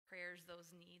bears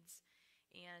those needs.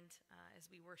 And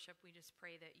as we worship, we just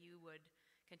pray that you would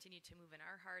continue to move in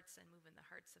our hearts and move in the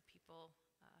hearts of people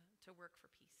to work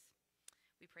for peace.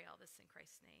 We pray all this in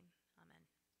Christ's name. Amen.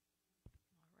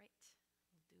 All right,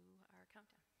 we'll do our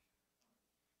countdown.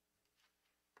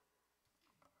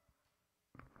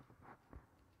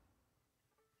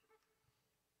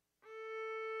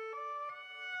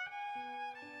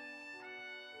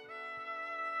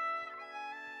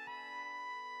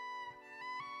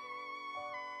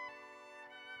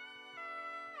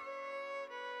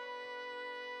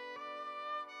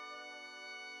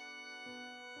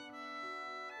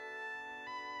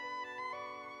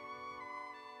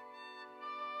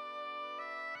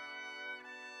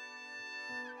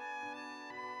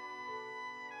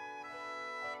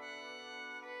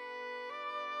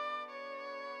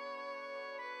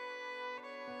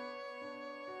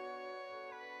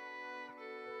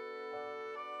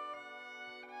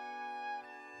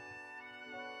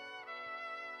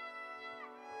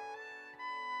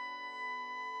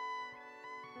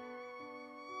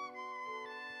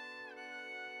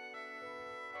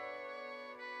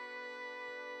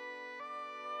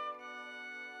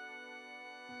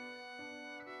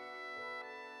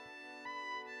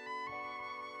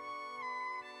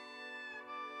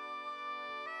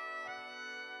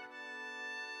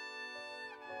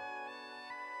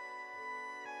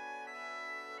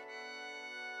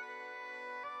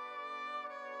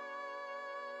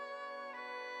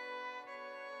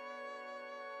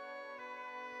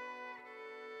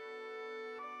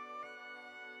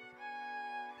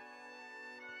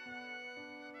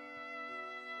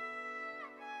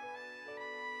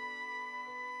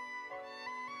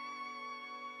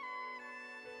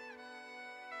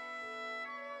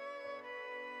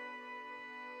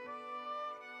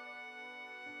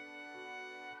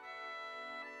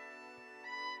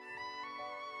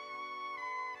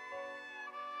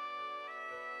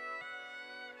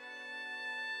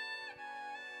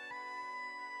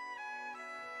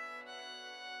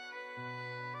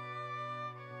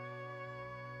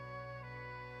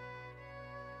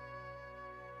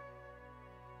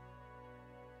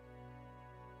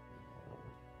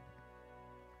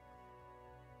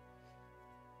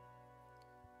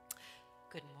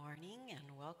 Good morning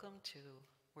and welcome to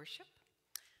worship.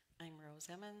 I'm Rose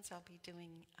Emmons. I'll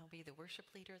be the worship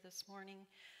leader this morning.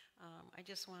 I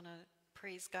just want to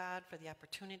praise God for the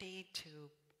opportunity to,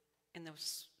 in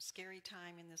this scary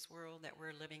time in this world that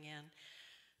we're living in,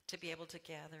 to be able to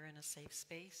gather in a safe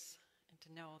space and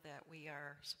to know that we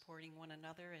are supporting one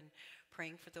another and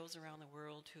praying for those around the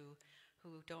world who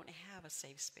don't have a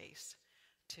safe space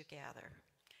to gather.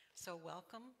 So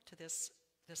welcome to this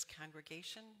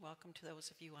congregation. Welcome to those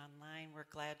of you online. We're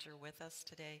glad you're with us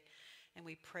today, and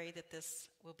we pray that this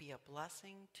will be a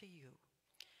blessing to you.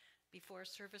 Before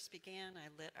service began, I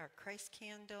lit our Christ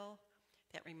candle.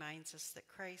 That reminds us that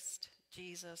Christ,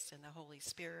 Jesus, and the Holy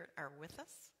Spirit are with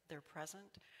us. They're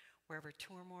present. Wherever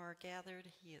two or more are gathered,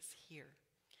 He is here.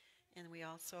 And we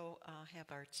also have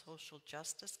our social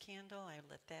justice candle. I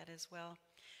lit that as well.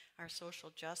 Our social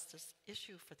justice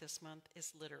issue for this month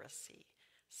is literacy.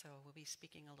 So we'll be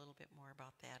speaking a little bit more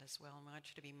about that as well. I want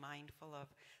you to be mindful of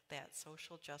that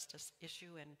social justice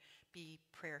issue and be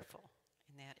prayerful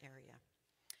in that area.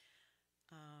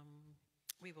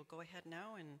 We will go ahead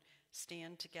now and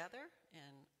stand together,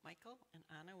 and Michael and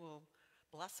Anna will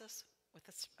bless us with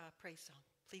a praise song.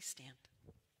 Please stand.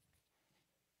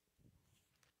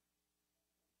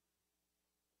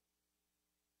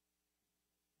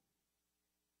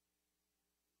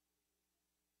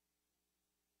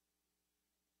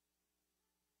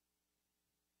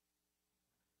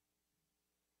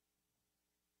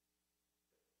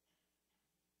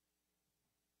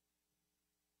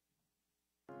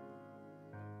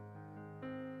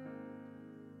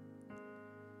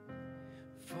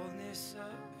 Fullness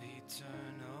of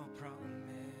eternal promise,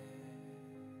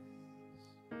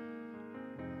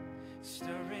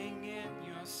 stirring in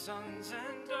your sons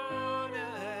and daughters,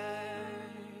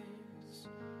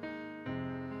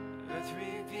 earth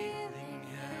revealing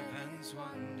heaven's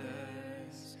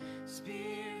wonders.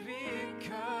 Spirit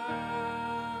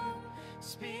come,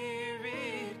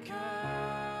 Spirit come.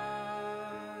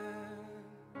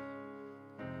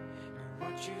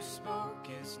 What you spoke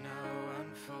is now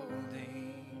unfolding.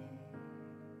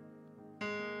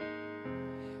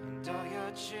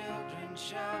 Children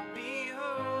shall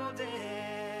behold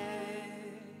it.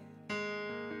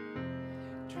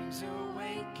 Dreams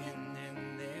awaken in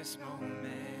this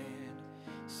moment.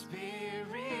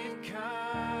 Spirit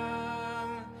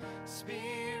come,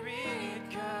 Spirit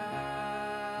come.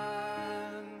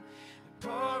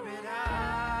 Pour it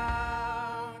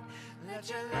out, let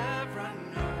your light love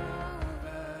run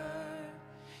over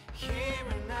here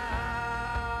and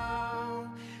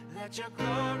now. Let your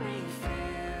glory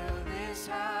fill this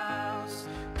house.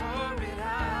 Pour it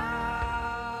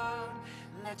out.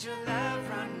 Let your love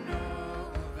run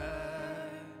over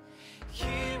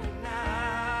here and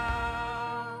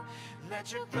now.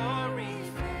 Let your glory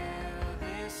fill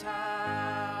this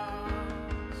house.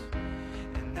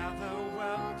 And now the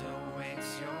world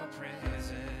awaits your presence.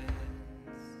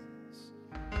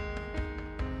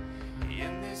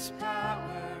 In this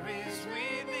power is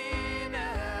within us.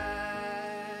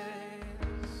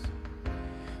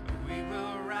 We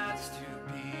will rise to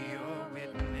be your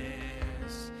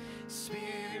witness.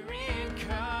 Spirit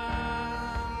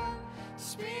come,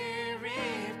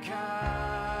 Spirit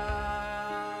come,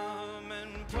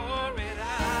 and pour it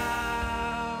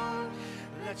out.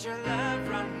 Let your love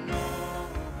run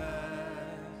over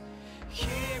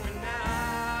here and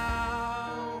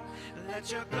now.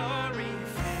 Let your glory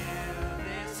fill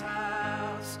this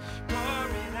house. Pour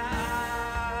it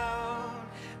out.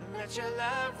 Let your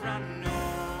love run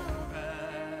over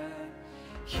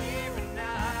here and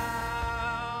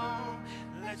now.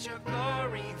 Let your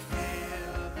glory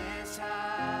fill this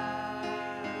house.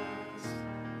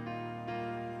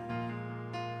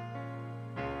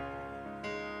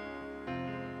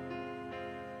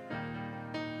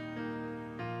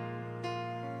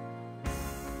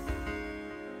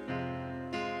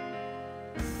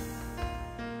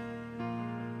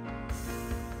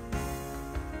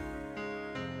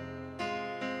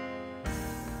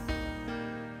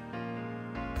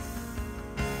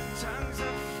 Tongues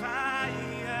of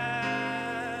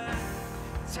fire,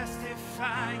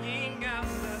 testifying of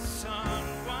the Son,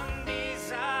 one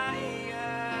desire.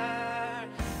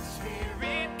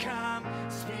 Spirit come,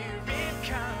 speak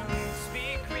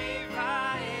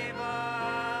revival.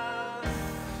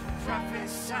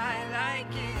 Prophesy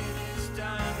like it is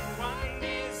done, one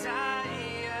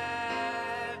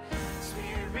desire.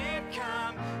 Spirit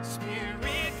come,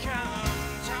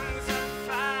 tongues of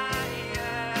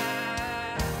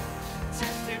fire,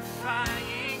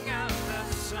 testifying of the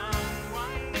Son,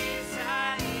 one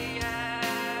desire.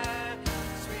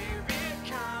 Spirit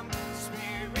come,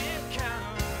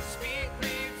 speak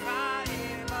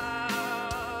revival.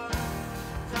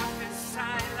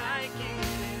 Prophesy like it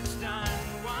is done,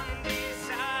 one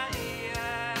desire.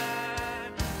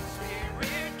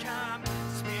 Spirit come,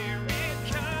 Spirit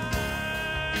come.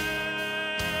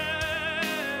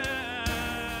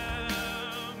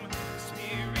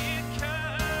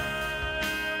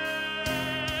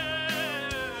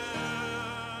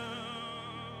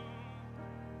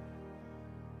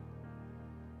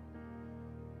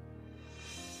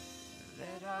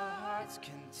 Let our hearts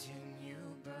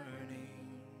continue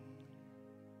burning,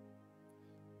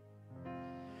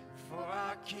 for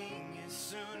our King is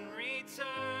soon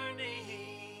returning.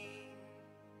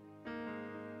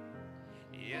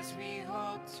 Yes, we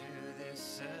hold to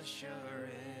this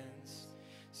assurance.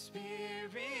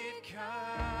 Spirit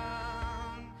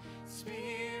come,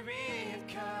 Spirit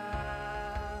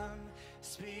come,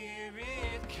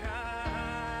 Spirit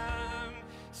come,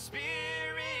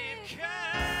 Spirit come,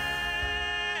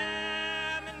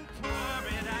 and pour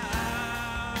it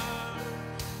out.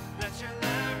 Let your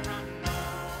love run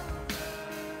over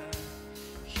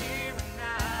here and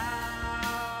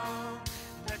now.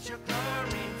 Let your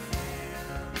glory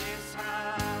fill this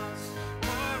house.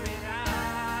 Pour it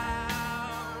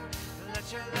out.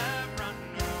 Let your love run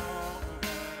over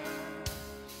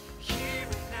here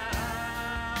and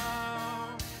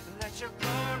now. Let your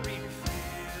glory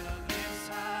fill this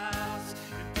house.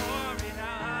 And pour it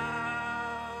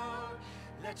out.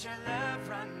 Let your love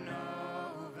run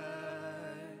over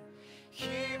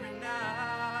here and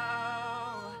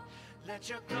now. Let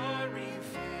your glory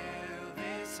fill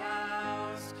this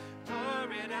house.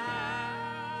 Pour it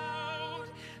out.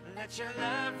 Let your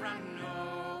love run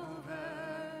over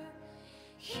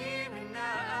here and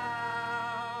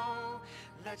now.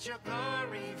 Let your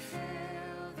glory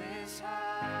fill this house.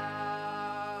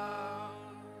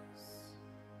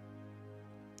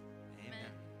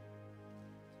 Amen.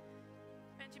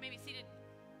 Friends, you may be seated.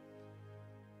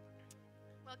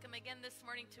 Welcome again this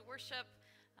morning to worship.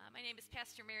 My name is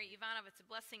Pastor Mary Ivanov. It's a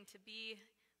blessing to be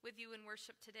with you in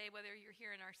worship today, whether you're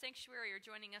here in our sanctuary or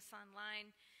joining us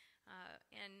online.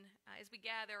 As we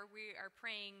gather, we are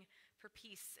praying for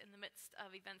peace in the midst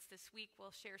of events this week.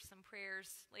 We'll share some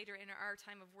prayers later in our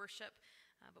time of worship,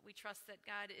 but we trust that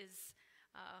God is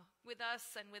with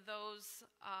us and with those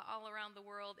all around the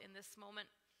world in this moment.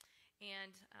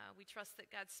 And we trust that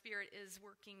God's Spirit is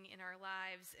working in our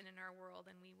lives and in our world,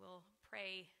 and we will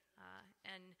pray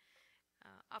and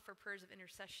offer prayers of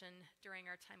intercession during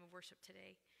our time of worship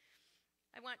today.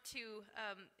 I want to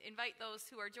invite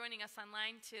those who are joining us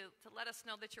online to let us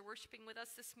know that you're worshiping with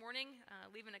us this morning,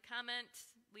 leaving a comment,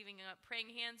 leaving a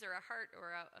praying hands or a heart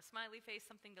or a smiley face,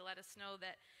 something to let us know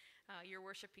that you're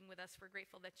worshiping with us. We're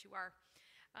grateful that you are.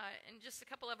 And just a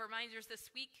couple of reminders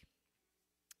this week.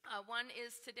 One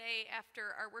is today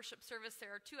after our worship service,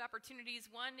 there are two opportunities.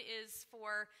 One is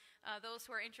for those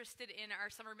who are interested in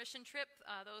our summer mission trip.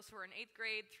 Those who are in 8th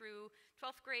grade through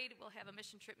 12th grade will have a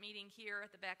mission trip meeting here at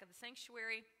the back of the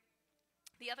sanctuary.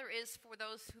 The other is for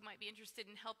those who might be interested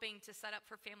in helping to set up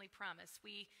for Family Promise.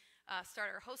 We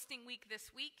start our hosting week this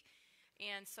week,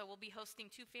 and so we'll be hosting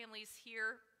 2 families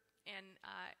here, and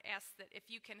ask that if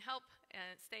you can help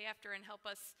stay after and help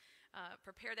us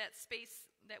prepare that space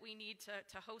that we need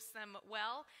to host them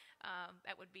well,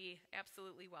 that would be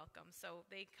absolutely welcome. So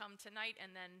they come tonight,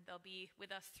 and then they'll be with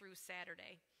us through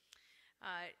Saturday.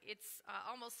 It's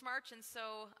almost March, and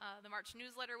so the March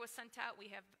newsletter was sent out. We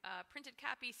have printed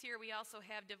copies here. We also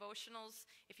have devotionals.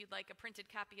 If you'd like a printed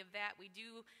copy of that, we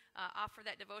do offer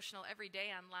that devotional every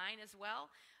day online as well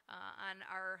on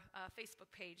our Facebook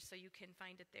page, so you can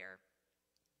find it there.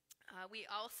 We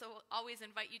also always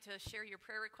invite you to share your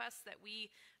prayer requests that we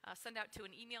send out to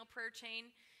an email prayer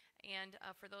chain, and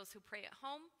for those who pray at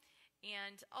home.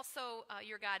 And also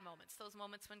your God moments, those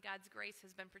moments when God's grace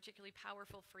has been particularly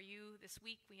powerful for you this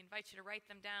week. We invite you to write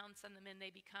them down, send them in.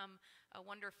 They become a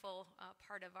wonderful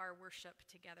part of our worship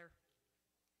together.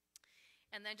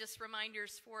 And then just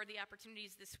reminders for the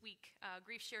opportunities this week.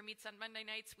 Grief Share meets on Monday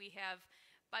nights. We have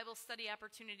Bible study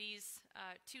opportunities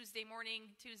Tuesday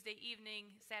morning, Tuesday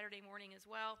evening, Saturday morning as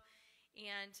well.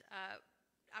 And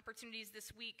opportunities this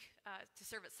week to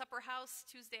serve at Supper House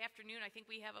Tuesday afternoon. I think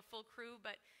we have a full crew,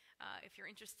 but if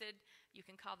you're interested, you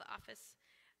can call the office.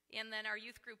 And then our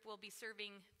youth group will be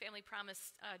serving Family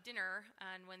Promise dinner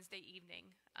on Wednesday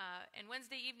evening. And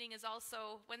Wednesday evening is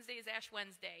also, Wednesday is Ash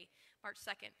Wednesday, March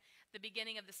 2nd, the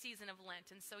beginning of the season of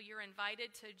Lent. And so you're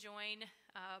invited to join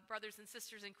brothers and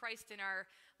sisters in Christ in our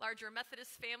larger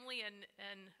Methodist family and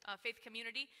faith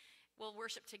community. We'll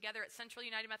worship together at Central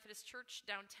United Methodist Church,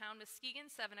 downtown Muskegon,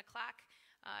 7 o'clock.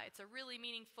 It's a really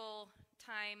meaningful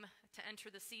time to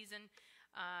enter the season.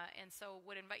 And so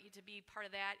would invite you to be part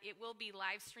of that. It will be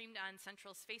live streamed on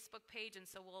Central's Facebook page, and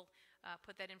so we'll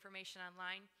put that information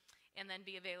online and then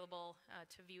be available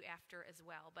to view after as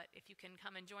well. But if you can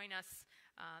come and join us,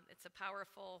 it's a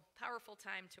powerful, powerful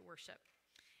time to worship.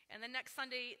 And then next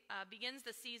Sunday begins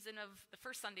the season of the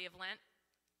first Sunday of Lent,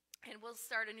 and we'll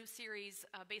start a new series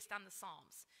based on the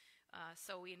Psalms.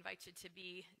 So we invite you to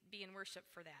be in worship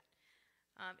for that.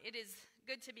 It is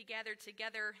good to be gathered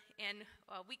together, and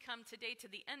we come today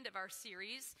to the end of our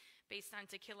series based on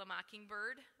To Kill a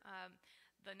Mockingbird,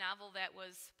 the novel that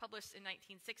was published in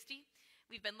 1960.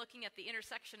 We've been looking at the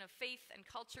intersection of faith and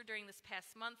culture during this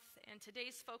past month, and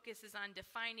today's focus is on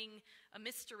defining a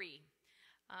mystery.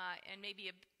 And maybe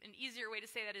an easier way to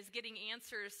say that is getting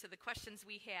answers to the questions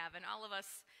we have, and all of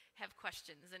us have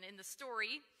questions. And in the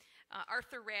story,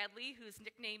 Arthur Radley, whose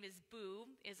nickname is Boo,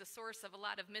 is a source of a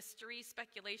lot of mystery,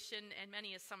 speculation, and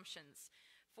many assumptions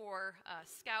for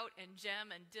Scout and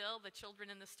Jem and Dill, the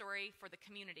children in the story, for the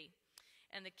community.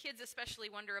 And the kids especially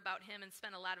wonder about him and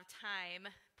spend a lot of time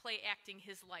play acting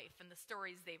his life and the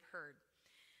stories they've heard.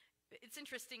 It's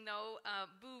interesting, though,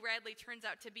 Boo Radley turns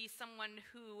out to be someone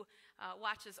who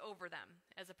watches over them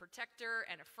as a protector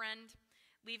and a friend,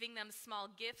 leaving them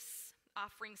small gifts,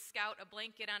 offering Scout a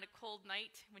blanket on a cold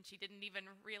night when she didn't even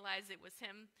realize it was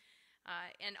him,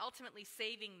 and ultimately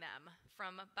saving them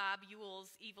from Bob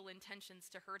Ewell's evil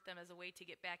intentions to hurt them as a way to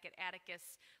get back at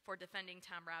Atticus for defending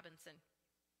Tom Robinson.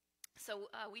 So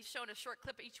we've shown a short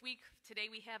clip each week. Today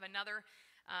we have another,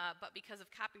 but because of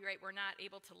copyright, we're not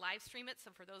able to live stream it.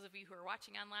 So for those of you who are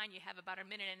watching online, you have about a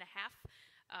minute and a half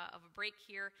of a break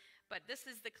here. But this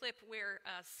is the clip where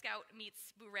Scout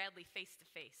meets Boo Radley face to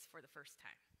face for the first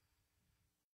time.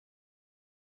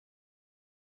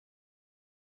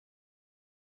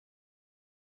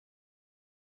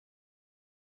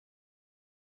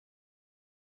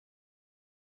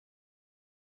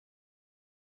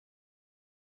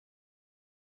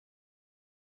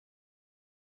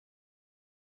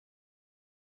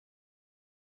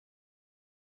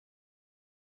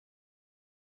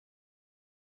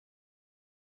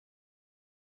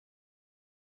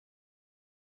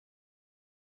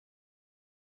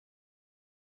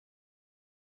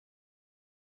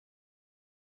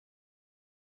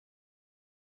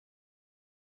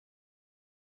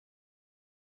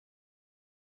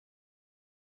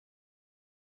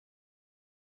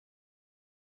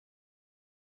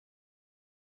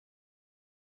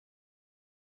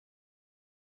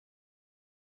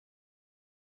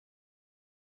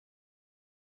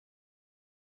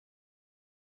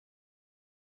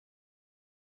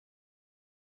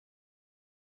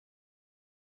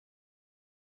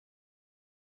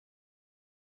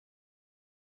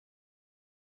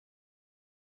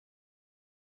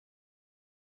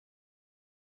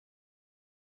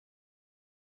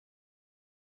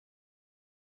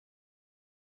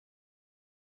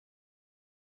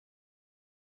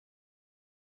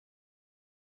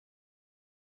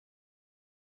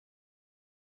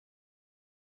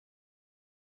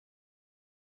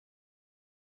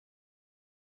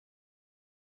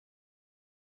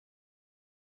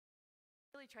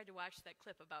 really tried to watch that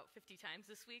clip about 50 times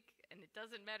this week, and it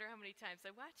doesn't matter how many times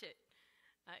I watch it.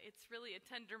 It's really a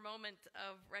tender moment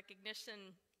of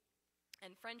recognition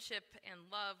and friendship and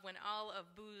love when all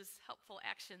of Boo's helpful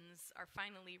actions are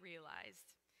finally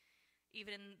realized.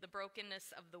 Even the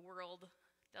brokenness of the world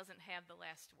doesn't have the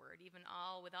last word. Even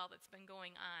with all that's been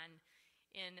going on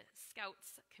in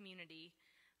Scouts community,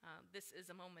 this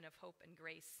is a moment of hope and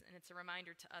grace, and it's a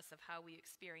reminder to us of how we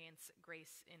experience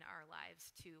grace in our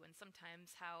lives too, and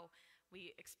sometimes how we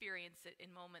experience it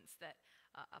in moments that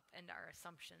upend our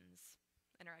assumptions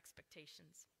and our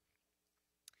expectations.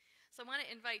 So I want to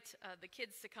invite the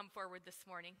kids to come forward this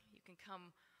morning. You can come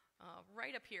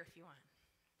right up here if you want,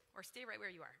 or stay right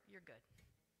where you are. You're good.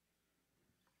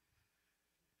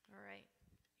 All right.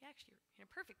 Yeah, actually, you're in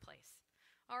a perfect place.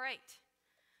 All right.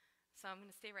 So I'm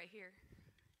going to stay right here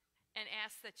and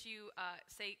ask that you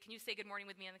can you say good morning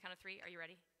with me on the count of 3? Are you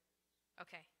ready?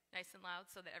 Okay. Nice and loud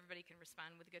so that everybody can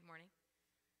respond with a good morning.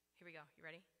 Here we go. You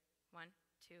ready? 1,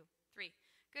 2, 3.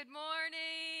 Good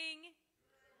morning.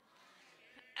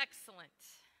 Excellent.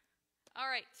 All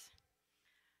right.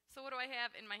 So what do I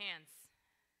have in my hands?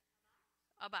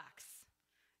 A box.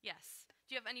 Yes.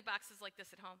 Do you have any boxes like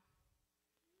this at home?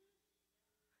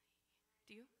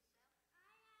 Do you?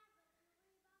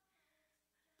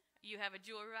 You have a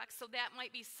jewelry box, so that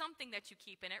might be something that you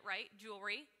keep in it, right?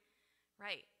 Jewelry.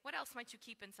 Right. What else might you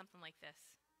keep in something like this?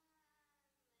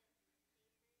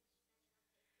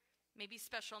 Maybe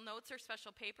special notes or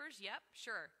special papers? Yep,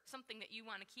 sure. Something that you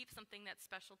want to keep, something that's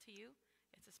special to you.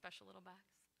 It's a special little box.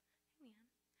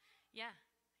 Yeah.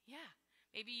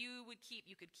 Maybe you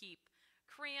could keep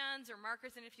crayons or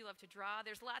markers in it if you love to draw.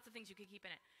 There's lots of things you could keep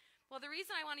in it. Well, the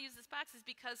reason I want to use this box is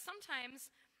because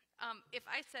sometimes if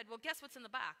I said, well, guess what's in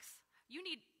the box?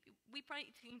 We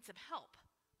probably need some help,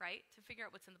 right, to figure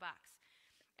out what's in the box.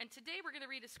 And today we're going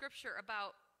to read a scripture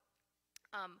about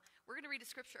a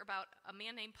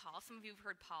man named Paul. Some of you have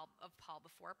heard of Paul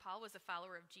before. Paul was a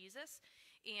follower of Jesus,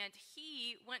 and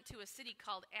he went to a city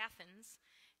called Athens.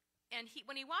 And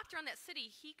when he walked around that city,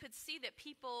 he could see that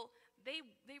people, they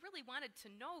really wanted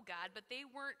to know God, but they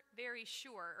weren't very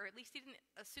sure, or at least he didn't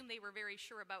assume they were very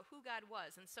sure about who God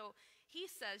was. And so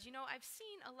he says, I've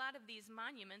seen a lot of these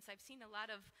monuments, I've seen a lot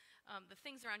of the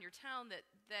things around your town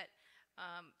that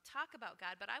talk about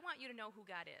God, but I want you to know who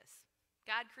God is.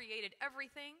 God created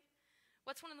everything.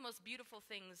 What's one of the most beautiful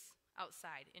things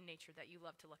outside in nature that you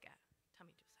love to look at? Tell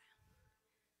me, Josiah.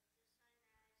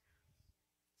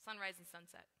 Sunrise and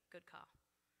sunset. Good call.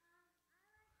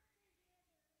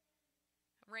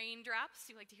 Raindrops.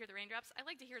 You like to hear the raindrops? I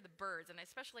like to hear the birds, and I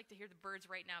especially like to hear the birds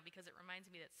right now because it reminds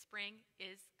me that spring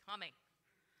is coming.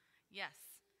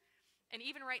 Yes. And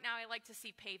even right now, I like to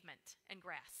see pavement and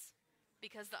grass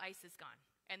because the ice is gone,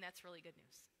 and that's really good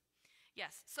news.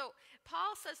 Yes. So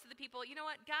Paul says to the people, you know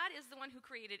what? God is the one who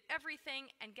created everything,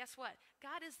 and guess what?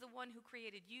 God is the one who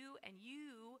created you, and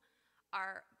you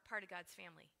are part of God's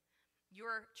family.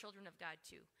 You're children of God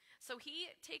too. So he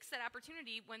takes that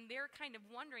opportunity when they're kind of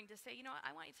wondering to say,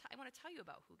 I want to tell you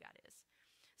about who God is.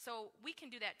 So we can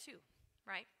do that too,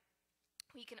 right?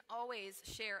 We can always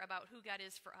share about who God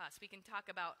is for us. We can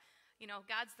talk about,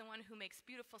 God's the one who makes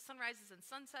beautiful sunrises and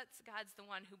sunsets. God's the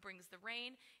one who brings the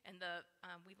rain, and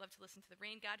we love to listen to the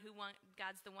rain. God's the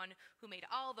one who made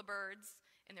all the birds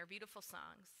and their beautiful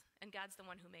songs, and God's the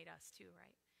one who made us too,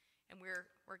 right? And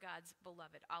we're God's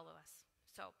beloved, all of us.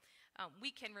 So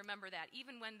we can remember that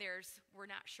even when we're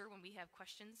not sure, when we have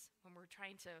questions, when we're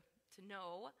trying to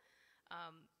know,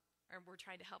 or we're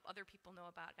trying to help other people know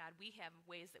about God, we have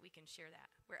ways that we can share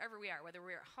that wherever we are, whether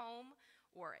we're at home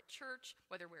or at church,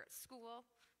 whether we're at school,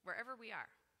 wherever we are,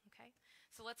 okay?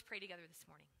 So let's pray together this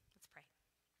morning. Let's pray.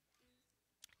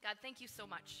 God, thank you so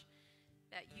much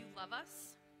that you love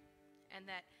us, and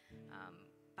that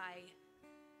by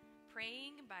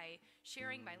praying, by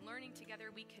sharing, by learning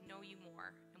together, we can know you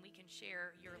more, and we can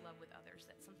share your love with others.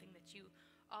 That's something that you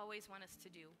always want us to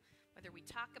do, whether we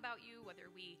talk about you, whether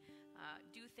we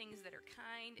do things that are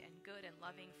kind and good and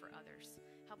loving for others.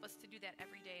 Help us to do that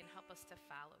every day, and help us to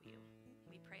follow you.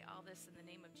 We pray all this in the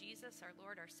name of Jesus, our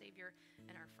Lord, our Savior,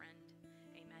 and our friend.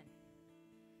 Amen.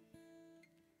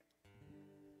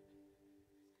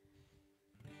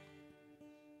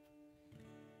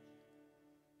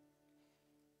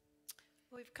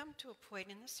 We've come to a point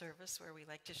in the service where we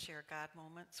like to share God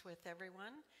moments with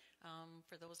everyone.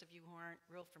 For those of you who aren't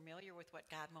real familiar with what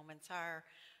God moments are,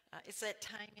 it's that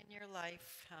time in your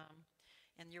life,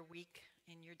 and your week,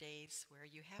 in your days, where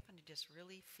you happen to just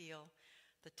really feel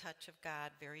the touch of God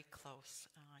very close.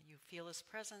 You feel his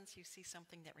presence. You see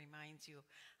something that reminds you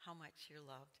how much you're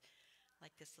loved.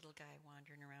 Like this little guy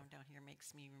wandering around down here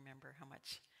makes me remember how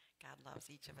much God loves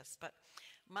each of us. But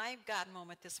my God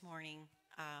moment this morning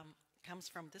comes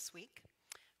from this week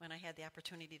when I had the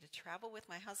opportunity to travel with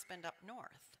my husband up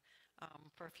north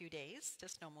for a few days to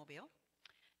snowmobile.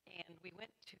 And we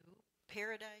went to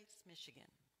Paradise, Michigan.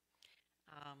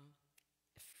 Um,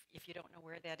 if you don't know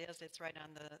where that is, it's right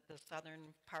on the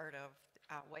southern part of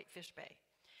Whitefish Bay.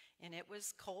 And it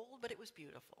was cold, but it was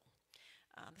beautiful.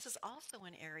 This is also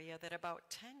an area that about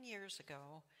 10 years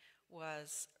ago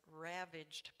was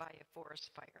ravaged by a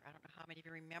forest fire. I don't know how many of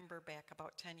you remember back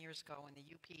about 10 years ago when the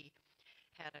UP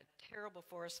had a terrible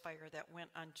forest fire that went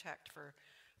unchecked for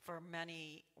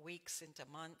many weeks into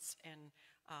months and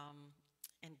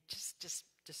just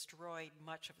destroyed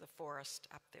much of the forest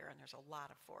up there, and there's a lot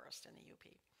of forest in the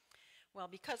UP. Well,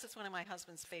 because it's one of my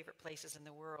husband's favorite places in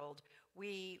the world,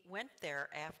 we went there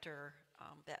after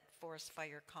that forest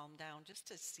fire calmed down just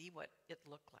to see what it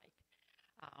looked like.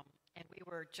 And we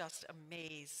were just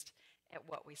amazed at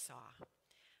what we saw.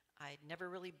 I'd never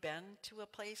really been to a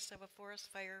place of a forest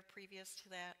fire previous to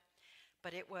that,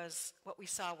 but what we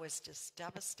saw was just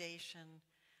devastation,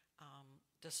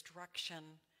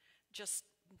 destruction, just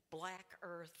black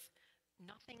earth,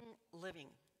 nothing living,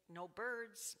 no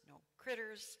birds, no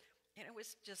critters. And it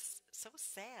was just so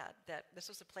sad that this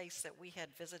was a place that we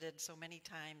had visited so many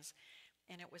times,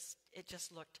 and it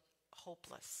just looked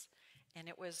hopeless. And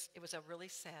it was a really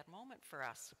sad moment for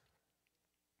us.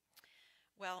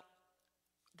 Well,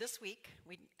 this week,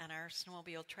 on our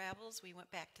snowmobile travels, we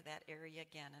went back to that area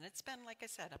again. And it's been, like I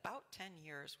said, about 10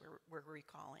 years we're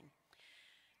recalling.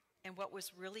 And what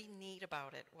was really neat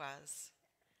about it was,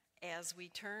 as we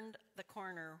turned the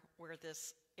corner where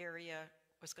this area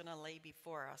was going to lay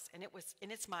before us, and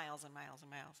it's miles and miles and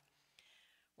miles,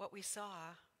 what we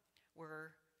saw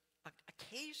were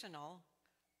occasional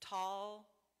tall,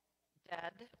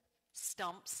 dead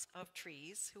stumps of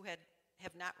trees who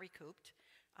have not recouped,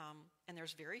 and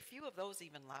there's very few of those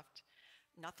even left.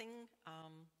 Nothing,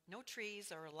 no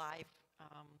trees are alive,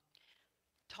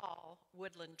 tall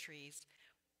woodland trees.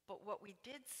 But what we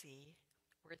did see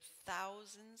were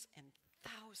thousands and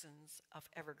thousands of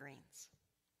evergreens.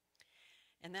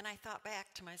 And then I thought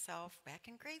back to myself, back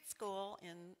in grade school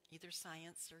in either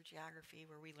science or geography,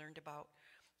 where we learned about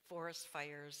forest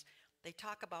fires. They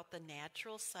talk about the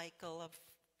natural cycle of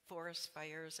forest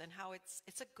fires and how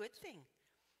it's a good thing.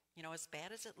 You know, as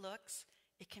bad as it looks,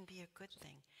 it can be a good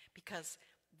thing because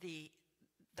the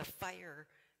fire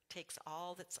takes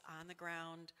all that's on the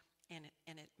ground and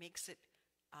it makes it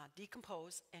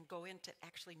decompose and go into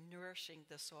actually nourishing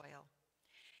the soil.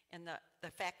 And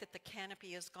the fact that the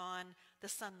canopy is gone, the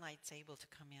sunlight's able to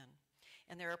come in.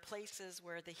 And there are places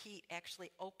where the heat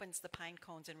actually opens the pine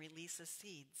cones and releases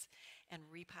seeds and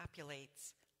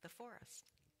repopulates the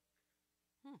forest.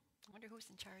 I wonder who's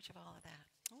in charge of all of that.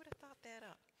 Who would have thought that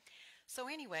up? So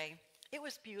anyway, it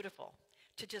was beautiful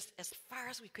to just, as far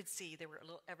as we could see, there were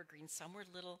little evergreens. Some were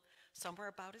little, some were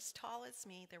about as tall as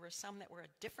me. There were some that were a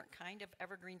different kind of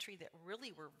evergreen tree that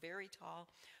really were very tall.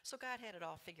 So God had it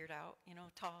all figured out, you know,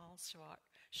 tall,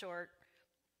 short,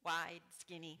 wide,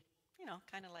 skinny, you know,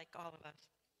 kind of like all of us.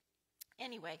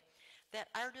 Anyway, that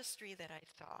artistry that I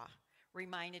saw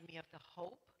reminded me of the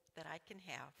hope that I can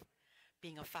have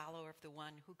being a follower of the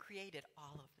one who created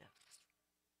all of this.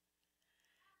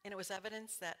 And it was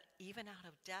evidence that even out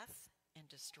of death and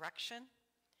destruction,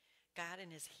 God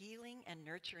in his healing and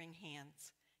nurturing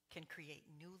hands can create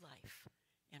new life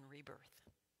and rebirth.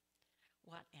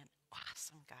 What an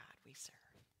awesome God we serve.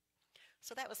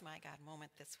 So that was my God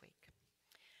moment this week.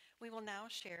 We will now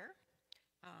share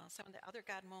some of the other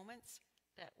God moments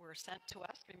that were sent to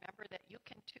us. Remember that you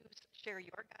can too share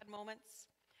your God moments.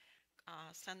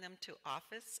 Send them to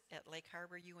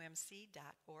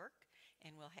office@lakeharborumc.org,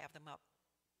 and we'll have them up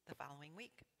the following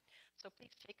week. So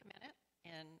please take a minute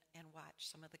and watch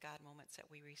some of the God moments that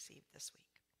we received this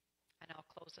week. And I'll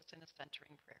close us in a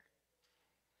centering prayer.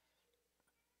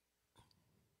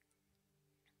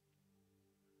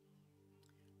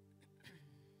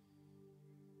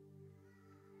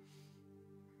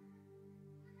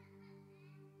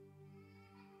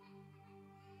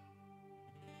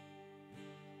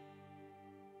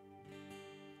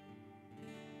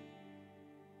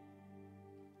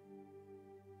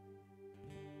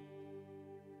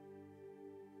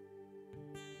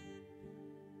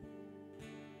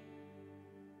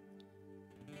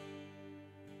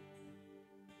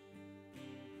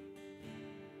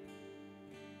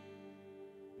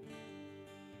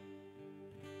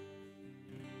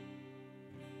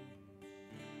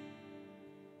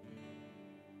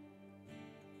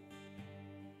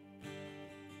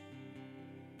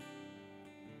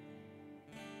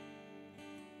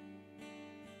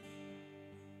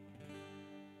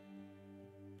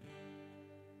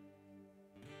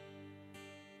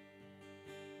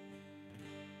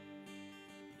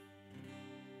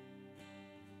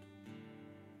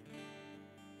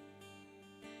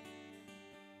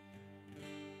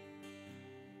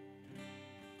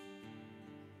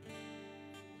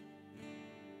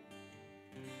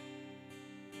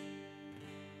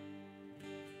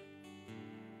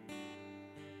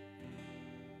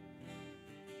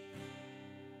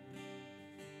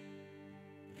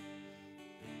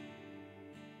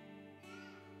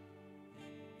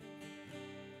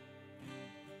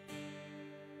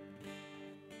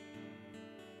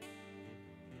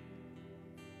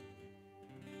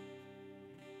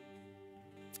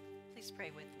 Please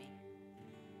pray with me.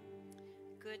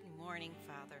 Good morning,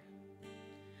 Father.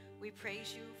 We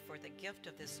praise you for the gift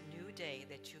of this new day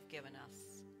that you've given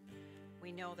us.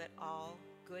 We know that all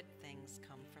good things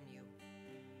come from you.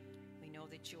 We know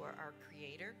that you are our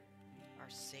Creator, our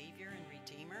Savior and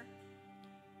Redeemer,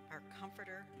 our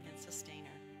Comforter and Sustainer.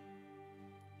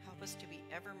 Help us to be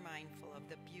ever mindful of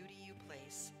the beauty you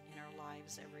place in our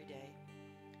lives every day.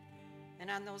 And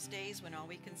on those days when all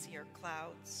we can see are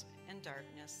clouds and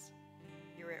darkness,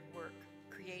 you're at work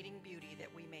creating beauty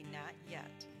that we may not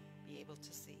yet be able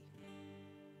to see.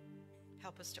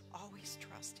 Help us to always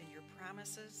trust in your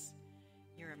promises,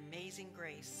 your amazing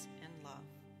grace and love.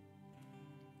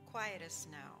 Quiet us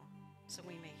now so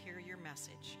we may hear your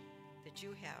message that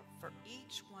you have for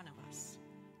each one of us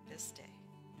this day.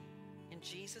 In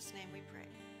Jesus' name we pray.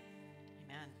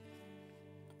 Amen.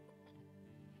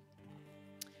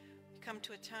 We come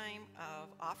to a time of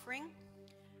offering.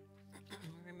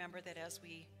 Remember that as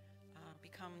we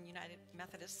become United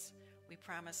Methodists, we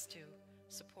promise to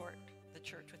support the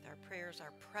church with our prayers,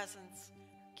 our presence,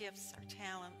 gifts, our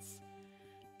talents,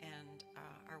 and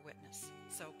our witness.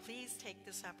 So please take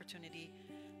this opportunity.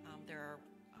 There are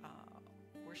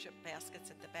worship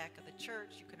baskets at the back of the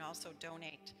church. You can also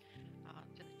donate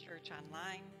to the church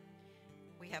online.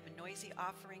 We have noisy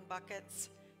offering buckets.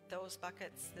 Those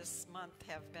buckets this month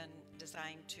have been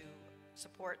designed to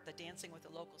support the Dancing with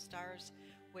the Local Stars,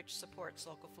 which supports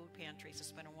local food pantries.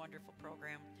 It's been a wonderful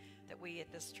program that we at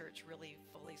this church really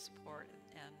fully support,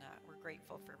 and we're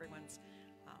grateful for everyone's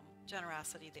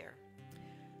generosity there.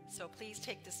 So please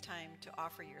take this time to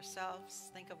offer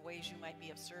yourselves. Think of ways you might be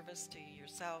of service to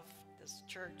yourself, this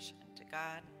church, and to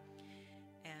God,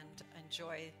 and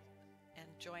enjoy and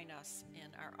join us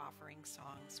in our offering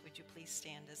songs. Would you please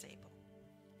stand as able?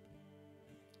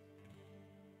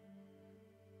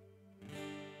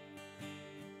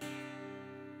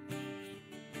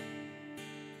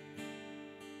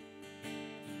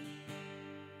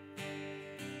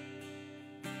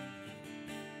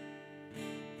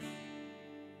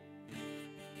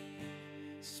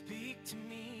 Speak to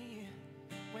me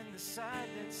when the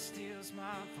silence steals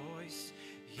my voice.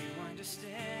 You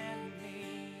understand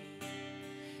me.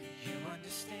 You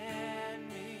understand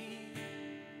me.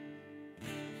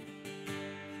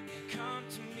 You come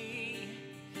to me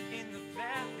in the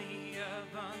valley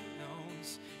of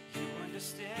unknowns. You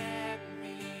understand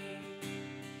me.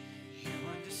 You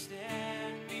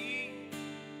understand me.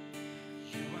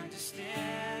 You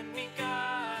understand me,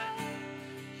 God.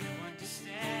 You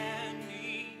understand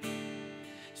me.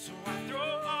 So I throw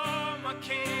all my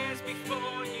cares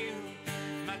before you.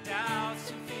 My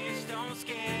doubts and fears don't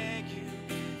scare you.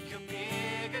 You're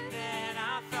bigger than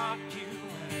I thought you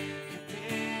were. You're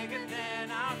bigger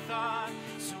than I thought.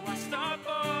 So I start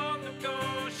all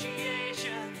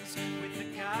negotiations with the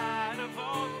God of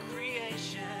all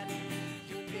creation.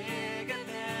 You're bigger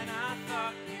than I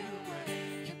thought you were.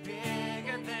 You're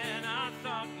bigger than I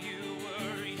thought you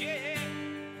were. Yeah.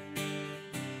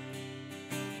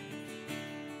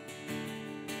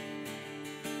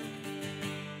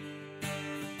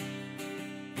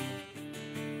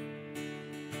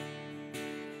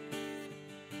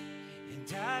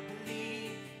 And I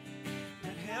believe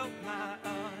that help my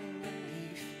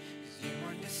unbelief, 'cause you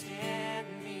understand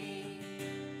me.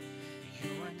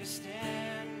 You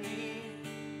understand me.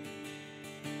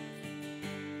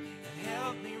 And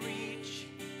help me reach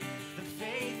the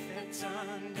faith that's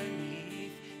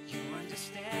underneath. You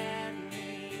understand me.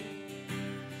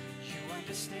 You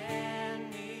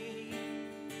understand me.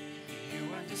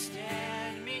 You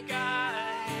understand me,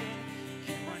 God.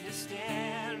 You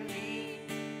understand me.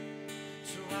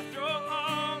 So I throw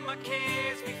all my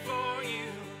cares before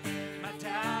you. My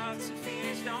doubts and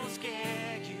fears don't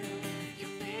scare you.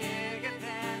 You're bigger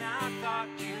than I thought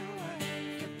you were.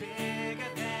 You're bigger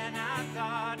than I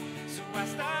thought. So I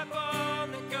stop all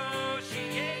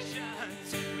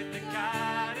negotiations with the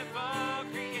God of all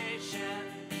creation.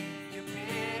 You're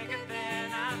bigger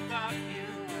than I thought you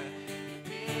were. You're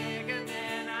bigger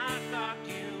than I thought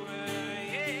you were.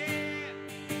 Yeah.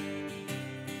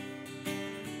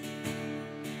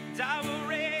 And I will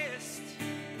rest.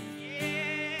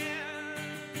 Yeah.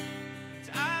 And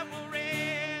I will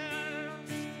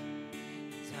rest.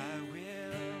 And I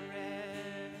will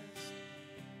rest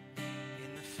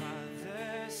in the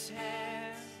Father's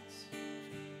hands.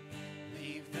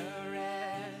 Leave the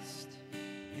rest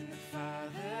in the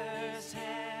Father's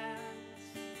hands.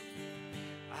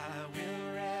 I will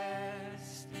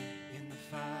rest in the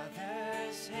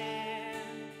Father's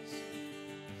hands.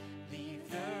 Leave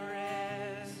the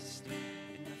rest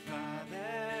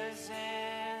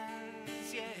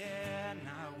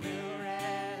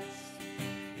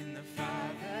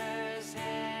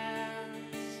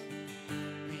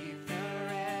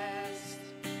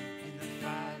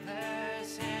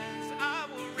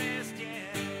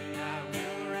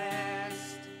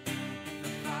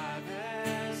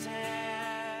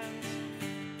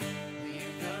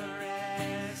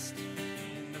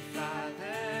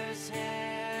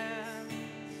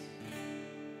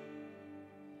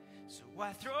So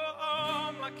I throw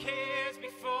all my cares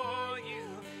before you.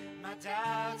 My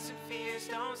doubts and fears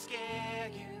don't scare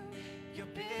you. You're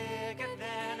bigger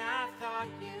than I thought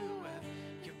you were.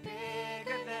 You're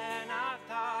bigger than I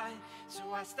thought.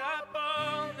 So I stop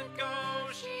all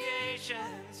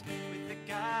negotiations with the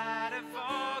God of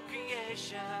all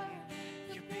creation.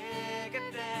 You're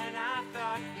bigger than I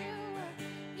thought you were.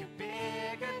 You're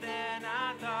bigger than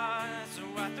I thought. So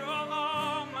I throw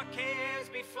all my cares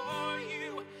before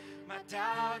you. My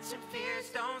doubts and fears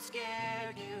don't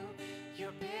scare you.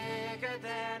 You're bigger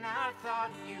than I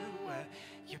thought you were.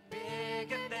 You're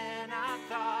bigger than I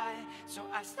thought. So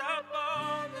I stop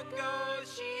all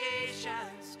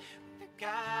negotiations with the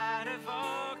God of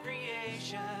all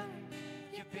creation.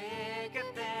 You're bigger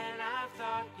than I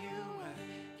thought you were.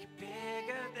 You're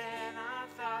bigger than I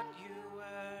thought you were.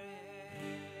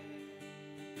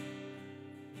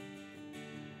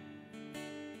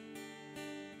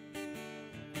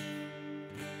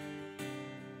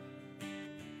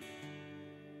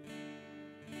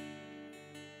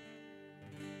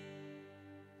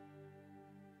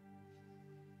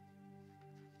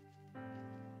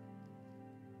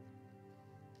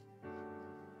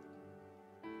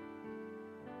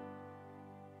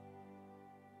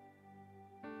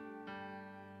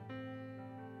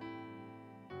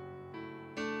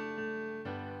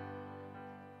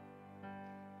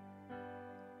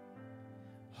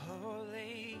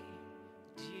 Holy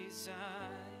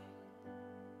design,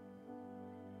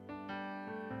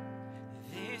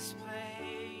 this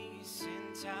place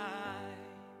and time,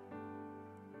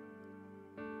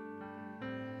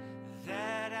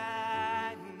 that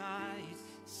I might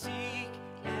seek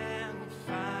and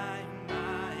find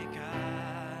my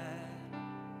God,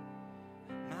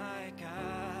 my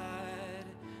God.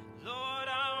 Lord,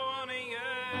 I want to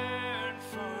yearn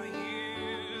for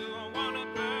you. I want to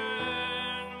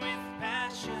burn with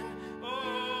passion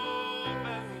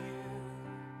over you,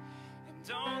 and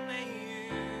only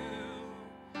you.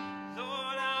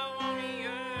 Lord, I want to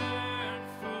yearn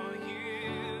for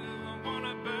you. I want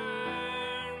to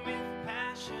burn with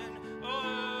passion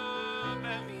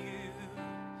over you,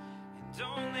 and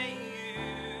only you.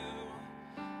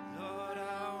 Lord, I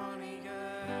want to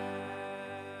yearn.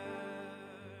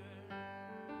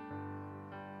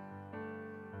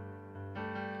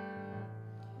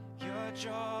 Your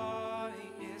joy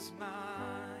is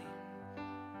mine,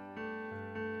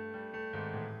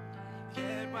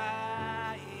 yet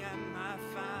why am I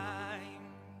fine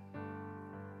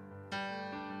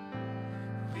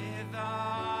with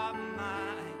all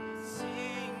my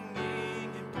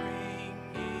singing and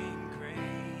bringing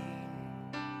grain?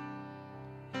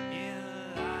 In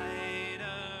light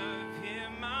of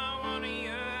Him, I want to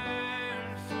yearn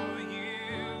for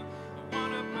you. I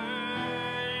want to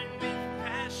burn with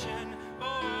passion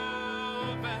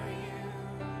over you,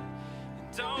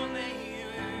 and only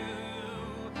you.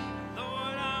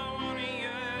 Lord, I want to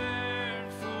yearn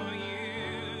for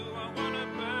you. I want to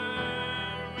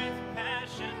burn with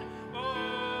passion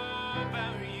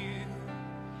over you,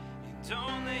 and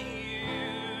only you.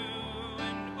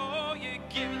 And oh, you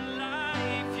give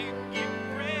life, you give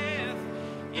breath.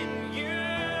 In you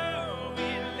we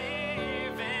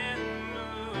live and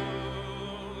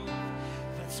move.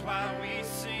 That's why we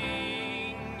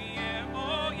sing. Yeah,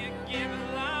 oh, you give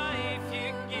life,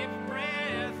 you give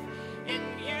breath. In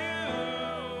you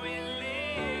we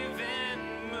live and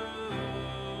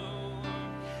move.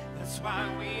 That's why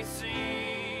we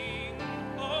sing.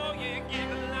 Oh, you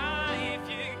give life,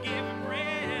 you give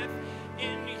breath.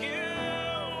 In you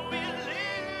we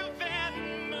live and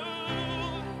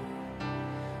move.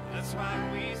 That's why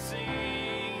we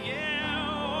sing. Yeah,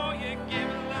 oh, you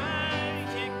give life,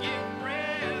 you give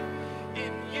breath.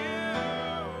 In you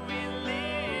we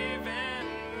live and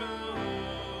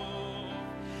move.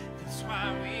 That's why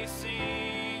we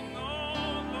sing. Oh,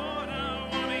 Lord, I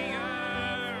want to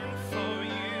yearn for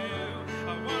you. I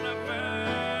want to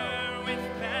burn with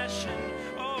passion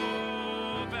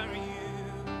over you,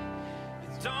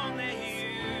 and only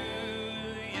you.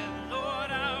 Yeah,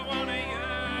 Lord, I want to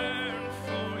yearn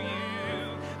for you.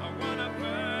 I want to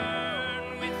burn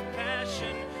with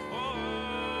passion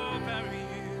over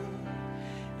you,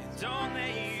 and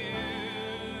only you.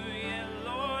 Yeah,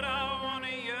 Lord, I want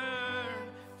to yearn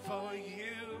for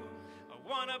you. I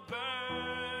want to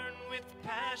burn with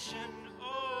passion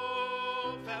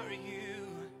over you,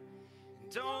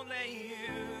 and only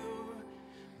you.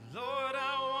 Lord, I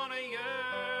want to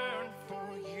yearn for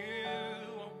you.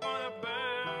 I want to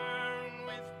burn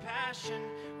with passion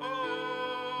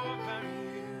over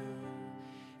you,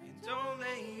 and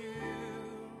only you.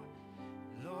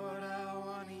 Lord, I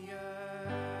want to yearn.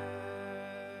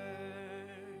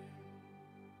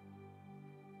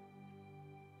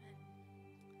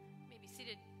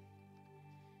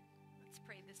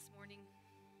 morning.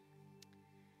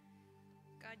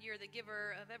 God, you're the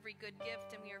giver of every good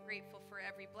gift, and we are grateful for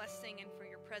every blessing and for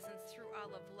your presence through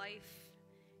all of life,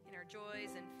 in our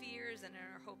joys and fears and in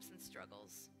our hopes and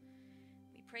struggles.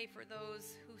 We pray for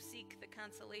those who seek the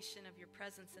consolation of your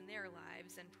presence in their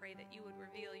lives and pray that you would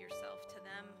reveal yourself to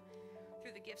them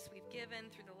through the gifts we've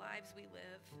given, through the lives we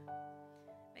live.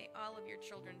 May all of your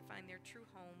children find their true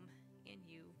home in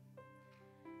you.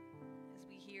 As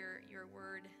we hear your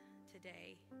word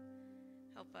today,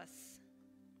 help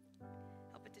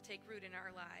it to take root in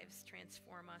our lives,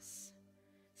 transform us,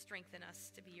 strengthen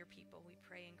us to be your people. We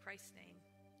pray in Christ's name.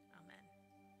 Amen.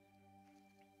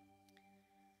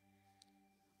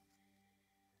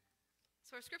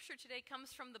 So our scripture today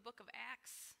comes from the book of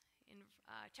Acts in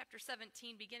chapter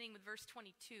 17, beginning with verse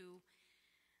 22.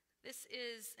 This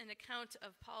is an account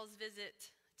of Paul's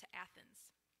visit to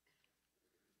Athens.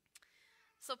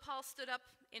 So Paul stood up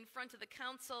in front of the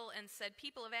council and said,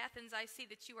 "People of Athens, I see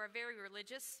that you are very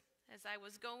religious. As I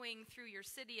was going through your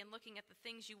city and looking at the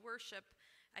things you worship,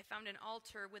 I found an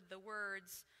altar with the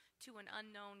words, 'To an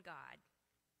unknown God.'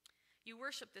 You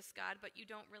worship this God, but you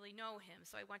don't really know him,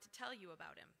 so I want to tell you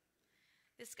about him.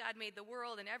 This God made the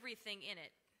world and everything in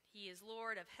it. He is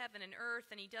Lord of heaven and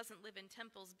earth, and he doesn't live in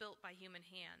temples built by human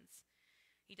hands.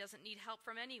 He doesn't need help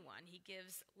from anyone. He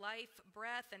gives life,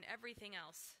 breath, and everything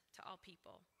else to all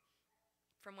people.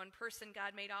 From one person,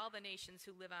 God made all the nations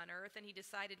who live on earth, and he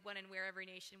decided when and where every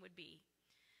nation would be.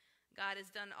 God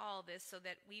has done all this so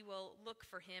that we will look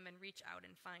for him and reach out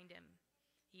and find him.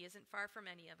 He isn't far from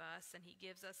any of us, and he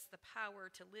gives us the power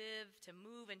to live, to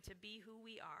move, and to be who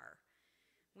we are.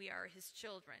 We are his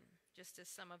children, just as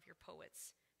some of your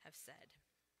poets have said."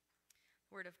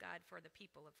 Word of God for the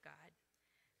people of God.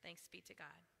 Thanks be to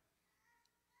God.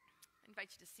 I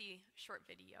invite you to see a short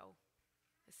video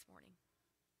this morning.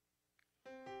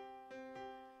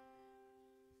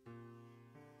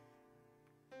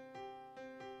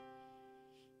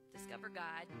 Discover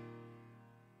God.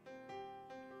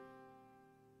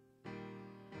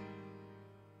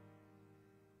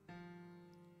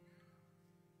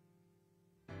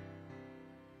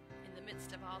 In the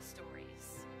midst of all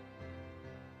stories.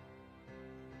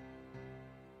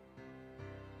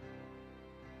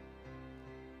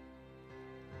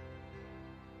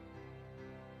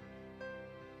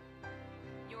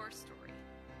 Your story.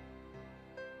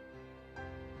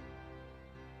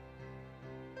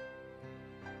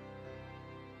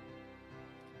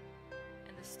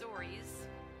 And the stories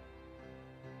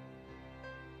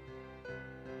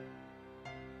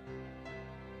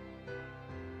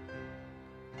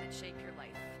that shape your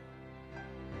life.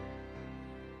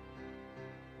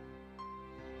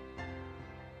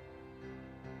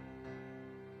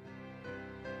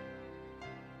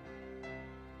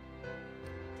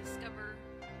 Discover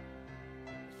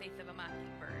the faith of a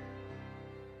mockingbird.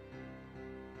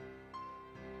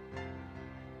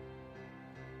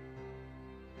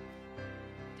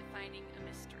 Defining a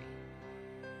mystery.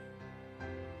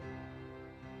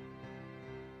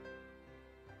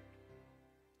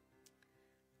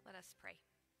 Let us pray.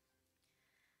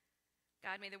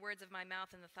 God, may the words of my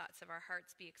mouth and the thoughts of our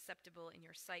hearts be acceptable in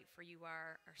your sight, for you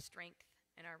are our strength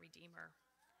and our Redeemer.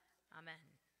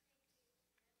 Amen.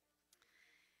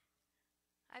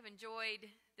 I've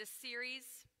enjoyed this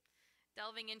series,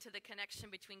 delving into the connection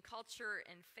between culture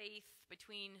and faith,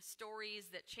 between stories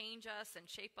that change us and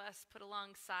shape us, put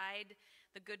alongside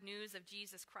the good news of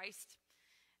Jesus Christ.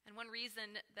 And one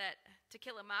reason that To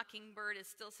Kill a Mockingbird is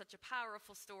still such a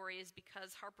powerful story is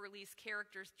because Harper Lee's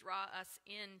characters draw us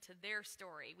into their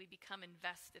story. We become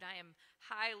invested. I am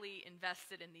highly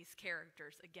invested in these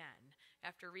characters again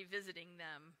after revisiting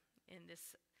them in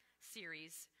this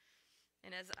series.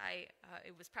 And as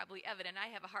it was probably evident, I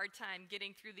have a hard time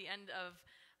getting through the end of,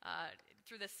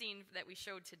 through the scene that we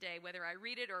showed today, whether I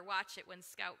read it or watch it when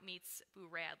Scout meets Boo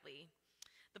Radley.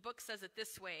 The book says it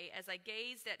this way: "As I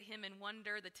gazed at him in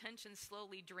wonder, the tension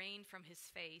slowly drained from his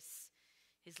face.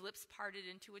 His lips parted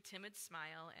into a timid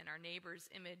smile, and our neighbor's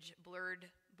image blurred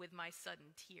with my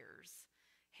sudden tears.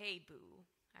 'Hey, Boo,'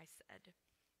 I said."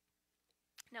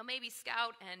 Now, maybe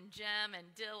Scout and Jem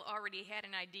and Dill already had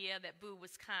an idea that Boo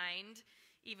was kind,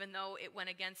 even though it went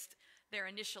against their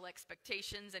initial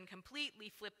expectations and completely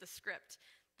flipped the script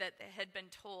that had been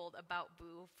told about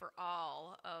Boo for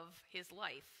all of his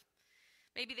life.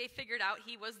 Maybe they figured out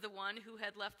he was the one who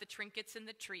had left the trinkets in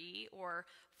the tree or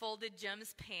folded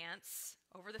Jem's pants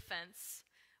over the fence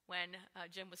when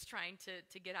Jem was trying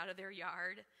to get out of their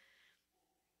yard.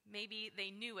 Maybe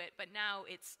they knew it, but now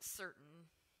it's certain.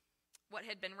 What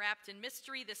had been wrapped in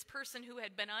mystery, this person who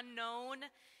had been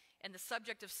unknown and the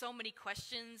subject of so many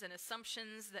questions and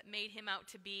assumptions that made him out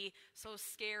to be so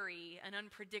scary and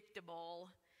unpredictable,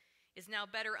 is now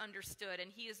better understood,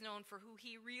 and he is known for who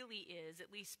he really is,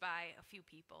 at least by a few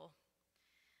people.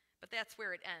 But that's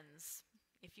where it ends.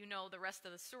 If you know the rest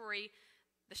of the story,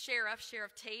 the Sheriff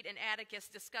Tate, and Atticus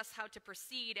discuss how to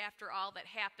proceed after all that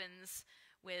happens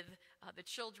with the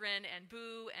children and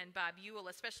Boo and Bob Ewell,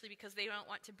 especially because they don't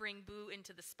want to bring Boo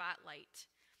into the spotlight.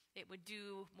 It would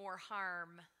do more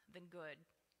harm than good.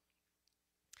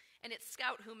 And it's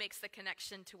Scout who makes the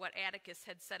connection to what Atticus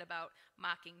had said about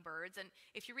mockingbirds. And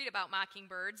if you read about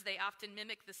mockingbirds, they often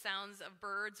mimic the sounds of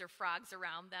birds or frogs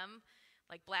around them,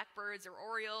 like blackbirds or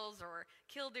orioles or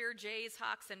killdeer, jays,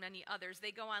 hawks, and many others.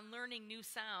 They go on learning new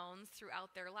sounds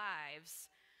throughout their lives.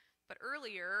 But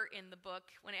earlier in the book,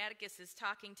 when Atticus is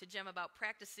talking to Jem about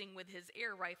practicing with his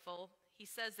air rifle, he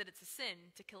says that it's a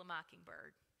sin to kill a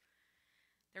mockingbird.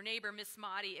 Their neighbor, Miss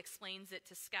Maudie, explains it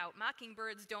to Scout.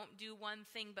 Mockingbirds don't do one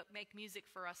thing but make music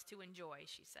for us to enjoy,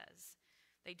 she says.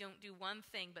 They don't do one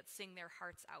thing but sing their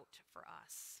hearts out for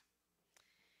us.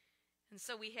 And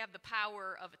so we have the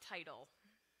power of a title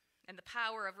and the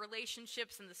power of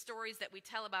relationships and the stories that we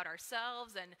tell about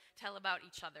ourselves and tell about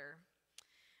each other.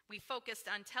 We focused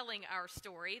on telling our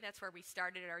story. That's where we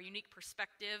started, our unique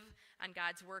perspective on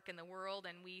God's work in the world,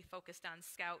 and we focused on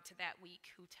Scout that week,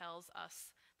 who tells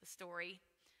us the story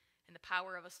and the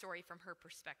power of a story from her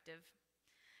perspective.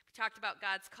 We talked about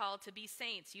God's call to be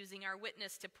saints, using our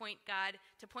witness to point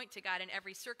to God in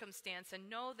every circumstance and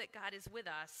know that God is with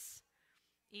us,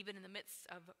 even in the midst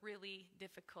of really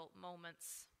difficult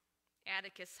moments.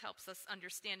 Atticus helps us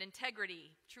understand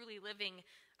integrity, truly living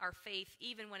our faith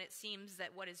even when it seems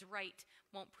that what is right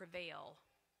won't prevail,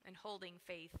 and holding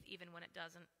faith even when it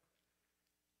doesn't.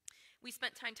 We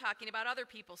spent time talking about other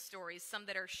people's stories, some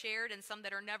that are shared and some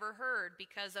that are never heard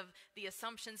because of the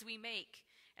assumptions we make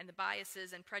and the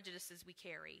biases and prejudices we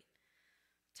carry.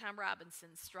 Tom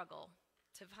Robinson's struggle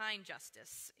to find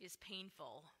justice is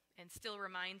painful and still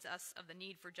reminds us of the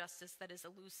need for justice that is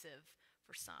elusive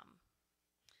for some.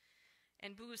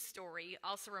 And Boo's story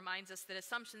also reminds us that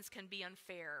assumptions can be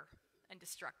unfair and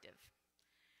destructive.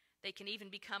 They can even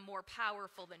become more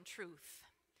powerful than truth.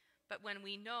 But when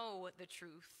we know the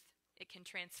truth, it can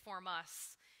transform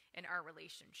us and our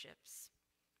relationships.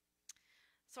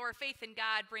 So our faith in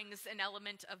God brings an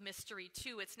element of mystery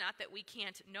too. It's not that we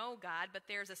can't know God, but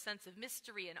there's a sense of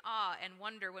mystery and awe and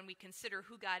wonder when we consider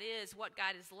who God is, what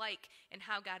God is like, and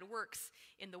how God works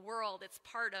in the world. It's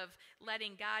part of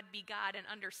letting God be God and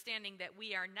understanding that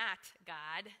we are not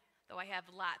God, though I have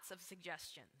lots of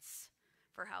suggestions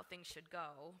for how things should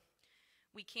go.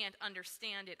 We can't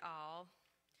understand it all.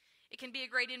 It can be a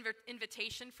great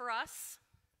invitation for us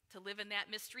to live in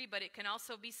that mystery, but it can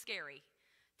also be scary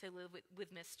to live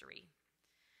with mystery.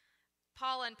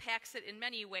 Paul unpacks it in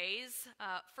many ways.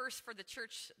 First, for the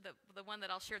church, the one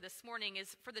that I'll share this morning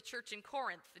is for the church in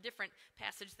Corinth, a different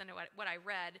passage than what I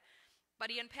read. But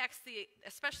he unpacks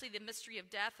especially the mystery of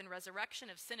death and resurrection,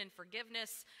 of sin and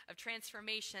forgiveness, of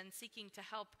transformation, seeking to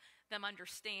help them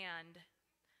understand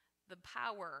the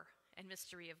power and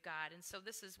mystery of God. And so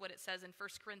this is what it says in 1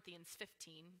 Corinthians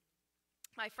 15.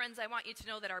 My friends, I want you to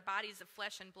know that our bodies of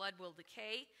flesh and blood will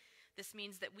decay. This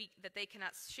means that they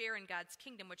cannot share in God's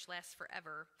kingdom, which lasts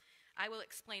forever. I will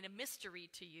explain a mystery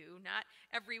to you. Not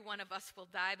every one of us will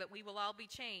die, but we will all be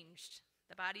changed.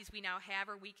 The bodies we now have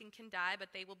are weak and can die, but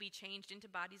they will be changed into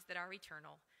bodies that are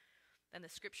eternal. Then the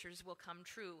scriptures will come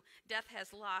true. Death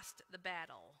has lost the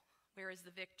battle. Where is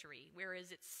the victory? Where is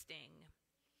its sting?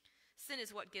 Sin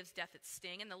is what gives death its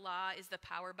sting, and the law is the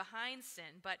power behind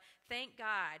sin. But thank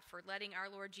God for letting our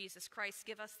Lord Jesus Christ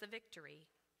give us the victory.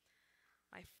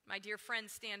 My dear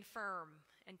friends, stand firm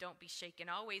and don't be shaken.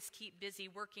 Always keep busy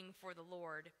working for the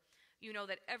Lord. You know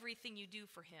that everything you do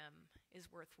for him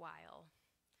is worthwhile.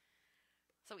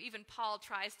 So even Paul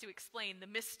tries to explain the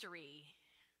mystery,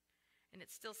 and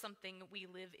it's still something we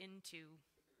live into.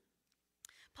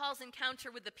 Paul's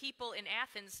encounter with the people in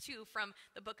Athens, too, from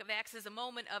the book of Acts, is a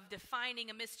moment of defining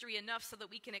a mystery enough so that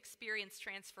we can experience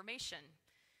transformation.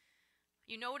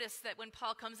 You notice that when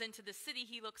Paul comes into the city,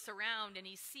 he looks around and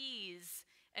he sees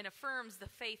and affirms the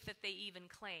faith that they even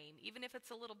claim, even if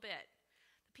it's a little bit.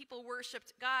 The people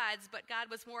worshipped gods, but God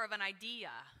was more of an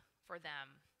idea for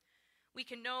them. We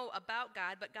can know about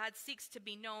God, but God seeks to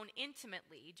be known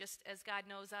intimately, just as God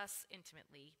knows us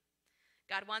intimately.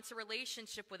 God wants a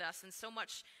relationship with us, and so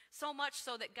much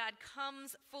so that God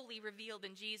comes fully revealed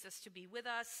in Jesus to be with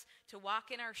us, to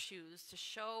walk in our shoes, to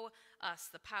show us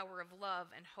the power of love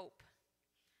and hope.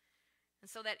 And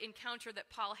so that encounter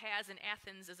that Paul has in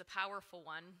Athens is a powerful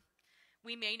one.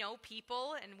 We may know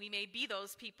people, and we may be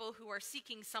those people who are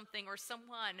seeking something or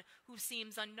someone who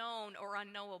seems unknown or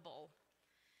unknowable.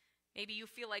 Maybe you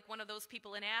feel like one of those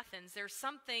people in Athens. There's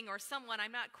something or someone,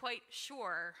 I'm not quite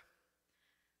sure,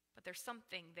 but there's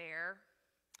something there.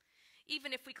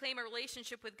 Even if we claim a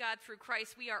relationship with God through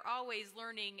Christ, we are always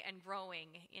learning and growing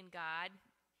in God.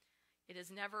 It is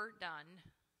never done.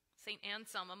 St.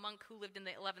 Anselm, a monk who lived in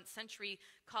the 11th century,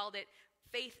 called it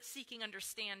faith-seeking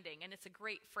understanding, and it's a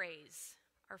great phrase.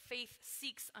 Our faith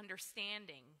seeks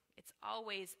understanding. It's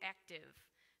always active,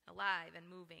 alive, and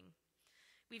moving.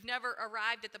 We've never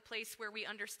arrived at the place where we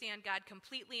understand God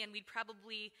completely, and we'd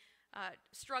probably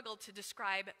struggle to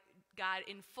describe God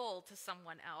in full to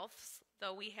someone else,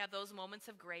 though we have those moments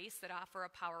of grace that offer a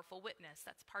powerful witness.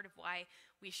 That's part of why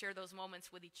we share those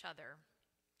moments with each other.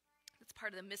 It's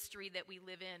part of the mystery that we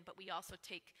live in, but we also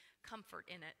take comfort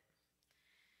in it.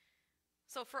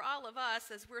 So for all of us,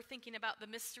 as we're thinking about the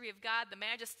mystery of God, the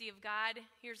majesty of God,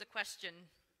 here's a question.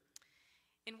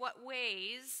 In what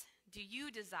ways do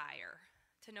you desire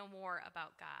to know more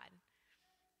about God?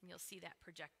 And you'll see that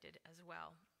projected as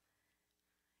well.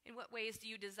 In what ways do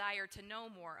you desire to know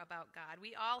more about God?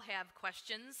 We all have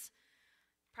questions,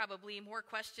 probably more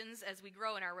questions as we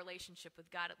grow in our relationship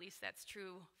with God. At least that's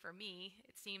true for me.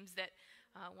 It seems that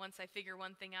once I figure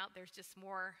one thing out, there's just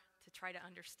more to try to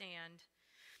understand.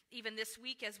 Even this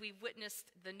week, as we've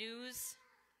witnessed the news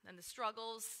and the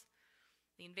struggles,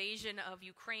 the invasion of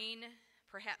Ukraine,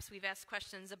 perhaps we've asked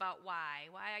questions about why.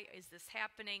 Why is this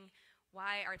happening?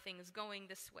 Why are things going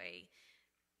this way?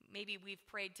 Maybe we've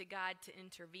prayed to God to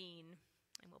intervene,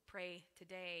 and we'll pray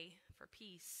today for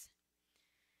peace.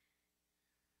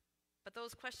 But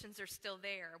those questions are still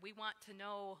there. We want to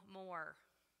know more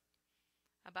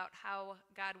about how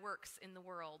God works in the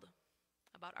world,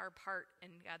 about our part in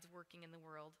God's working in the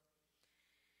world.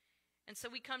 And so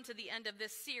we come to the end of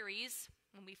this series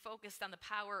when we focused on the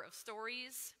power of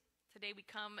stories. Today we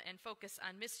come and focus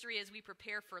on mystery as we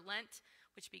prepare for Lent,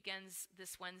 which begins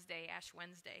this Wednesday, Ash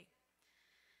Wednesday.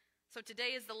 So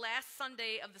today is the last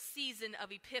Sunday of the season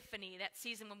of Epiphany, that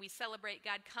season when we celebrate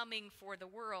God coming for the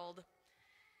world.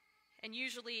 And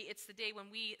usually it's the day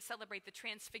when we celebrate the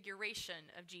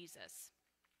transfiguration of Jesus.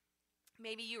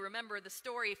 Maybe you remember the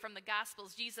story from the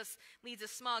Gospels. Jesus leads a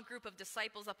small group of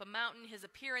disciples up a mountain. His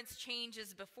appearance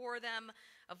changes before them.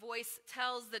 A voice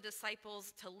tells the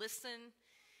disciples to listen,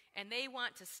 and they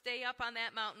want to stay up on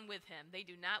that mountain with him. They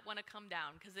do not want to come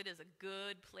down because it is a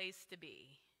good place to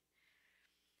be.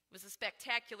 It was a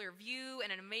spectacular view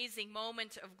and an amazing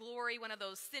moment of glory, one of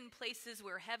those thin places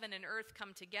where heaven and earth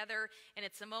come together, and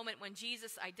it's a moment when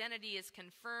Jesus' identity is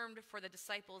confirmed for the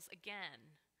disciples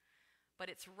again. But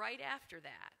it's right after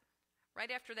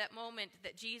that moment,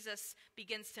 that Jesus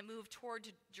begins to move toward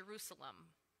Jerusalem,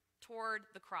 toward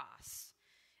the cross,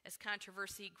 as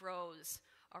controversy grows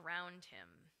around him.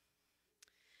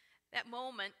 That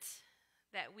moment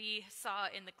that we saw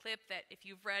in the clip, that if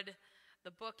you've read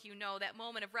the book, you know, that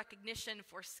moment of recognition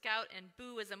for Scout and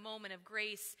Boo is a moment of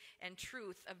grace and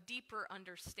truth, of deeper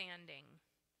understanding,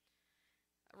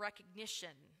 recognition,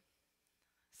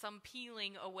 some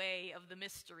peeling away of the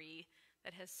mystery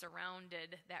that has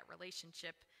surrounded that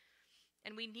relationship.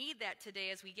 And we need that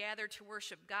today as we gather to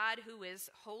worship God who is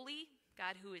holy,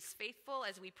 God who is faithful,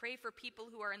 as we pray for people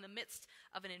who are in the midst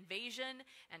of an invasion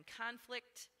and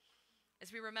conflict,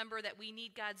 as we remember that we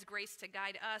need God's grace to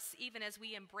guide us, even as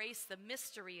we embrace the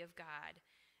mystery of God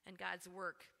and God's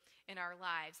work in our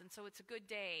lives. And so it's a good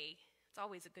day. It's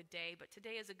always a good day, but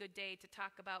today is a good day to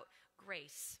talk about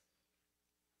grace.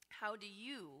 How do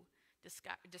you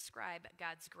describe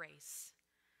God's grace?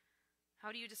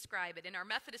 How do you describe it? In our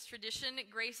Methodist tradition,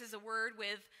 grace is a word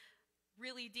with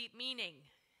really deep meaning,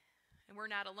 and we're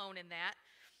not alone in that.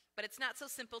 But it's not so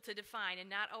simple to define and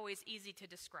not always easy to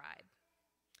describe.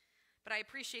 But I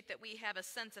appreciate that we have a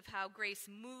sense of how grace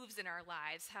moves in our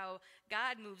lives, how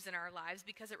God moves in our lives,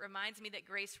 because it reminds me that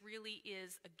grace really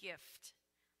is a gift.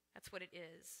 That's what it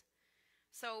is.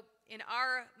 So in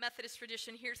our Methodist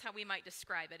tradition, here's how we might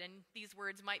describe it. And these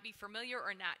words might be familiar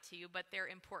or not to you, but they're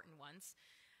important ones.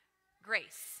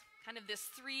 Grace, kind of this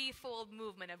threefold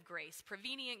movement of grace.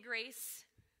 Prevenient grace,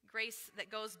 grace that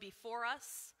goes before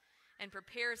us and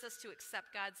prepares us to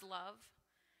accept God's love.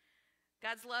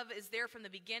 God's love is there from the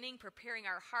beginning, preparing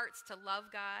our hearts to love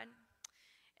God.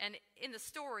 And in the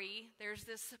story, there's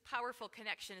this powerful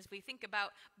connection as we think about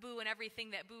Boo and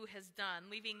everything that Boo has done,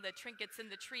 leaving the trinkets in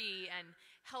the tree and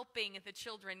helping the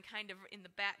children kind of in the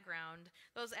background.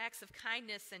 Those acts of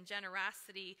kindness and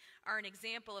generosity are an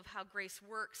example of how grace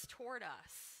works toward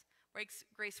us.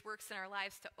 Grace works in our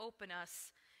lives to open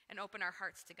us and open our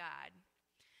hearts to God.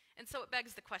 And so it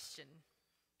begs the question,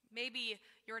 Maybe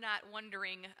you're not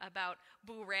wondering about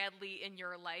Boo Radley in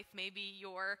your life. Maybe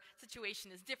your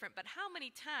situation is different. But how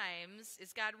many times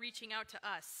is God reaching out to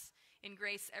us in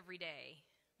grace every day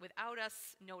without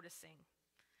us noticing,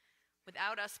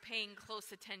 without us paying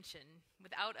close attention,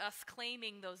 without us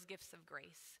claiming those gifts of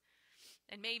grace?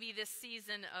 And maybe this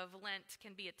season of Lent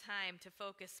can be a time to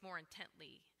focus more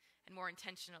intently and more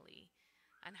intentionally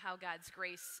on how God's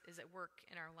grace is at work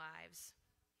in our lives.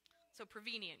 So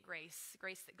prevenient grace,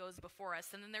 grace that goes before us.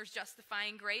 And then there's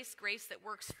justifying grace, grace that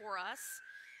works for us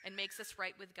and makes us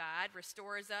right with God,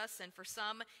 restores us. And for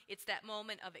some, it's that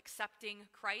moment of accepting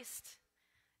Christ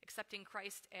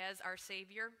as our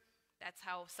Savior. That's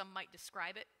how some might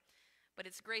describe it. But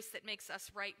it's grace that makes us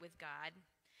right with God.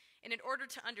 And in order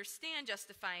to understand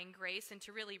justifying grace and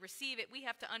to really receive it, we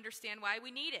have to understand why we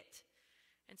need it.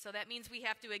 And so that means we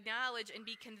have to acknowledge and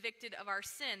be convicted of our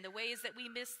sin, the ways that we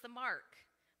miss the mark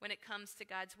when it comes to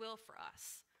God's will for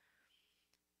us.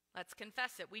 Let's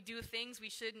confess it. We do things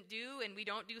we shouldn't do, and we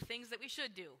don't do things that we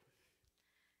should do.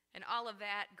 And all of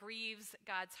that grieves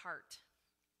God's heart.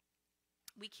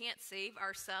 We can't save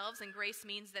ourselves, and grace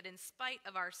means that in spite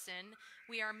of our sin,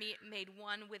 we are made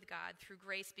one with God through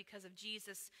grace because of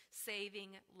Jesus' saving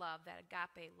love, that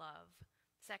agape love,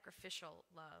 sacrificial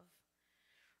love.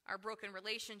 Our broken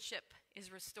relationship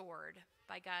is restored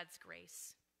by God's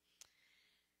grace.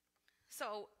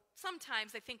 So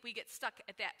sometimes I think we get stuck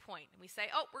at that point and we say,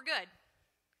 oh, we're good.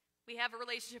 We have a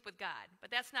relationship with God.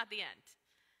 But that's not the end,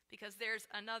 because there's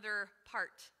another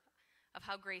part of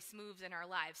how grace moves in our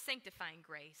lives, sanctifying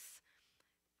grace,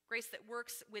 grace that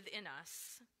works within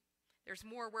us. There's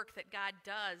more work that God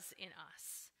does in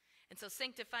us. And so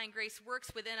sanctifying grace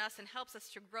works within us and helps us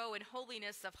to grow in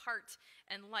holiness of heart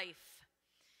and life.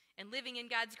 And living in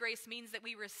God's grace means that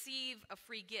we receive a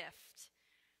free gift,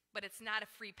 but it's not a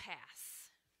free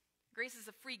pass. Grace is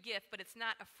a free gift, but it's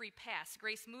not a free pass.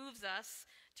 Grace moves us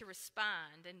to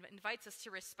respond and invites us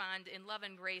to respond in love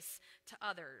and grace to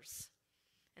others.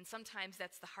 And sometimes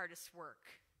that's the hardest work.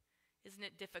 Isn't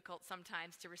it difficult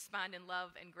sometimes to respond in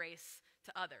love and grace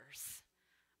to others?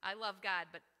 I love God,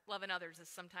 but loving others is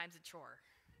sometimes a chore.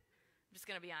 I'm just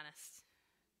going to be honest.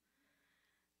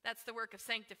 That's the work of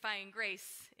sanctifying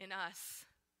grace in us,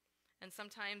 and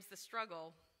sometimes the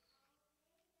struggle.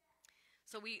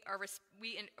 So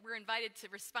we're invited to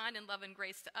respond in love and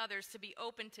grace to others, to be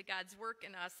open to God's work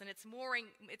in us, and it's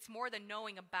more than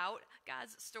knowing about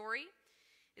God's story.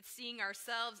 It's seeing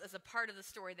ourselves as a part of the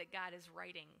story that God is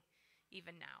writing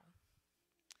even now.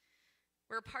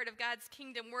 We're a part of God's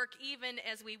kingdom work even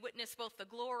as we witness both the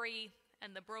glory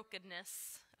and the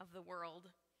brokenness of the world.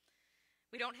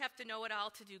 We don't have to know it all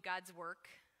to do God's work.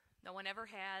 No one ever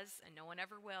has, and no one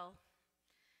ever will.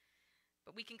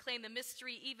 But we can claim the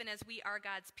mystery even as we are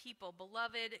God's people,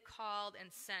 beloved, called,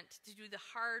 and sent to do the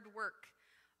hard work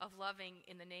of loving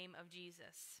in the name of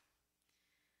Jesus.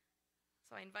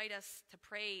 So I invite us to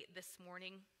pray this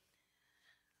morning.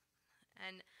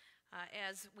 And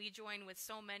as we join with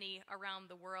so many around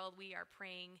the world, we are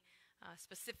praying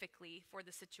specifically for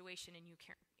the situation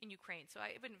in Ukraine. So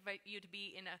I would invite you to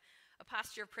be in a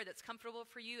posture of prayer that's comfortable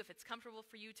for you. If it's comfortable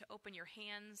for you to open your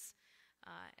hands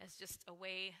as just a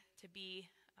way to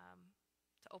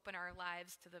open our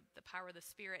lives to the power of the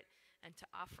Spirit and to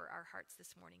offer our hearts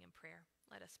this morning in prayer.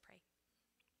 Let us pray.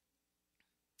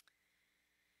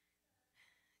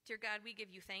 Dear God, we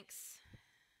give you thanks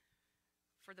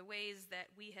for the ways that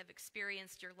we have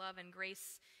experienced your love and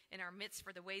grace in our midst,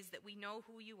 for the ways that we know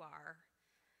who you are.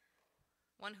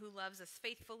 One who loves us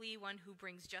faithfully, one who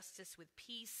brings justice with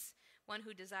peace, one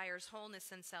who desires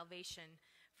wholeness and salvation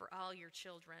for all your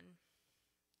children.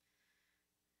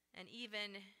 And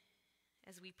even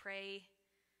as we pray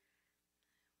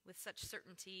with such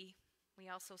certainty, we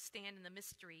also stand in the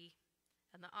mystery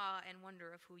and the awe and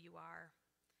wonder of who you are.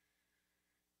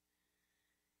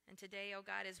 And today, oh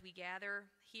God, as we gather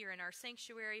here in our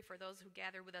sanctuary, for those who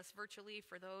gather with us virtually,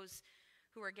 for those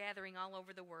who are gathering all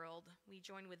over the world, we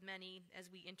join with many as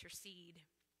we intercede.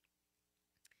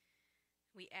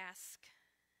 We ask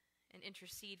and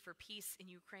intercede for peace in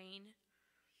Ukraine,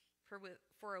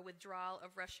 for a withdrawal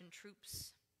of Russian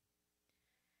troops.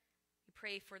 We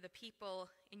pray for the people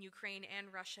in Ukraine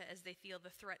and Russia as they feel the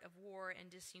threat of war and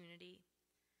disunity.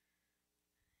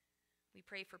 We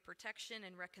pray for protection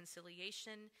and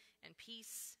reconciliation and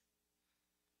peace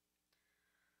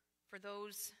for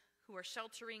those who are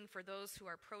sheltering, for those who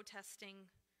are protesting,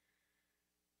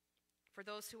 for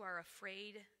those who are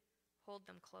afraid, hold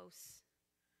them close.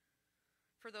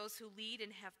 For those who lead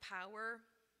and have power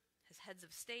as heads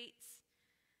of states,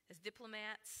 as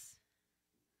diplomats,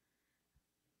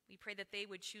 We pray that they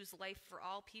would choose life for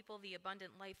all people, the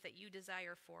abundant life that you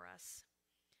desire for us.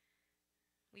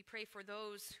 We pray for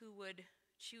those who would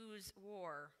choose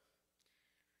war,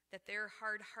 that their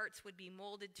hard hearts would be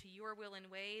molded to your will and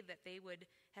way, that they would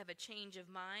have a change of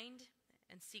mind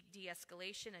and seek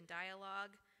de-escalation and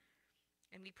dialogue.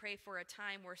 And we pray for a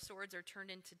time where swords are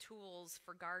turned into tools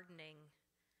for gardening,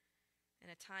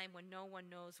 and a time when no one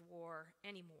knows war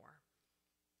anymore.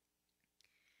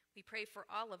 We pray for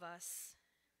all of us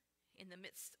in the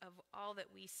midst of all that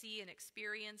we see and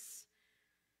experience.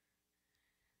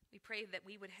 We pray that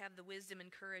we would have the wisdom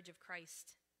and courage of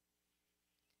Christ.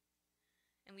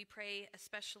 And we pray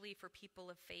especially for people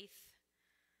of faith,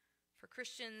 for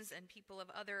Christians and people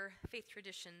of other faith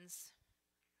traditions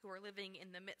who are living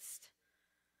in the midst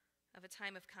of a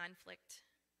time of conflict,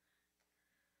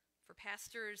 for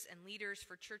pastors and leaders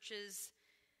for churches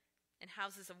and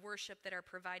houses of worship that are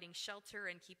providing shelter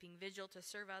and keeping vigil to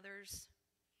serve others,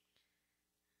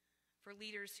 for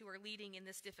leaders who are leading in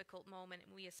this difficult moment,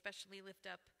 and we especially lift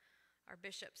up our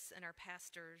bishops and our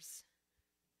pastors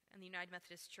and the United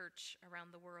Methodist Church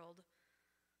around the world,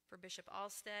 for Bishop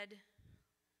Alstead,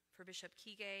 for Bishop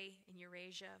Kige in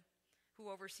Eurasia,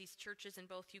 who oversees churches in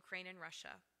both Ukraine and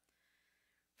Russia,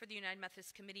 for the United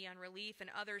Methodist Committee on Relief and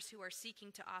others who are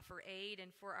seeking to offer aid,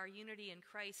 and for our unity in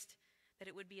Christ, that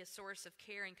it would be a source of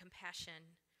care and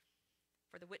compassion,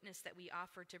 for the witness that we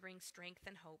offer to bring strength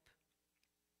and hope.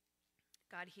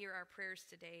 God, hear our prayers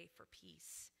today for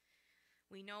peace.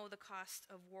 We know the cost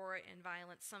of war and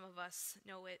violence. Some of us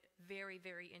know it very,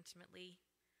 very intimately.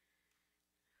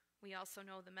 We also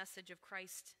know the message of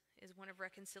Christ is one of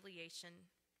reconciliation.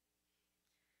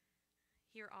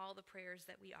 Hear all the prayers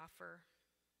that we offer.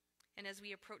 And as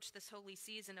we approach this holy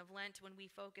season of Lent, when we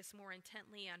focus more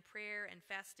intently on prayer and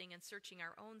fasting and searching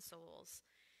our own souls,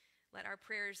 let our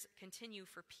prayers continue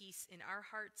for peace in our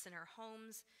hearts, in our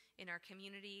homes, in our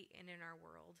community, and in our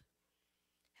world.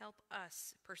 Help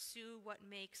us pursue what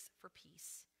makes for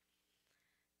peace.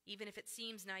 Even if it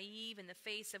seems naive in the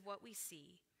face of what we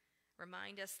see,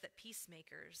 remind us that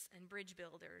peacemakers and bridge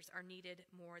builders are needed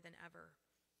more than ever.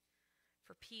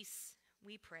 For peace,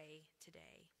 we pray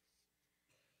today.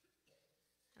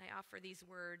 And I offer these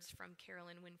words from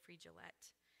Carolyn Winfrey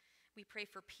Gillette. We pray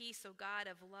for peace, O God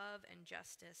of love and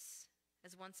justice,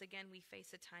 as once again we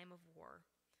face a time of war.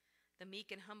 The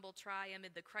meek and humble try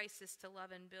amid the crisis to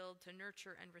love and build, to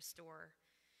nurture and restore.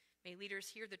 May leaders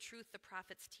hear the truth the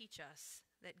prophets teach us,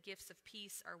 that gifts of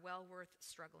peace are well worth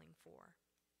struggling for.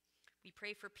 We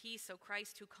pray for peace, O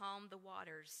Christ, who calmed the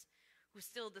waters, who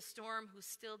stilled the storm, who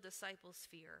stilled disciples'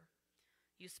 fear.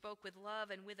 You spoke with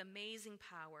love and with amazing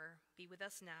power. Be with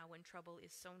us now when trouble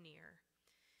is so near.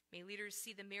 May leaders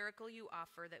see the miracle you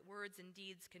offer, that words and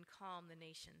deeds can calm the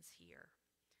nations here.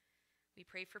 We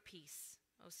pray for peace.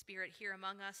 O Spirit, here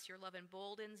among us, your love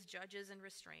emboldens, judges, and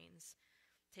restrains.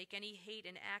 Take any hate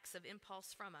and acts of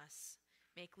impulse from us.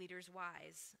 Make leaders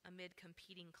wise amid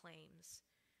competing claims.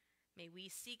 May we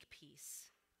seek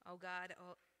peace, O God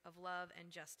of love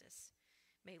and justice.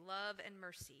 May love and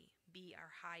mercy be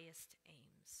our highest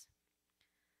aims.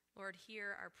 Lord,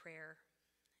 hear our prayer,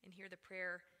 and hear the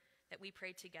prayer that we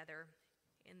pray together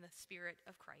in the Spirit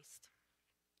of Christ.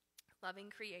 Loving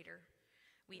Creator,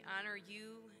 we honor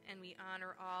you and we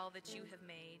honor all that you have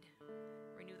made.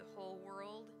 Renew the whole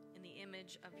world in the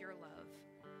image of your love.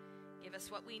 Give us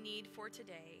what we need for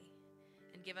today,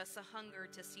 and give us a hunger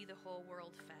to see the whole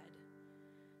world fed.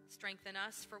 Strengthen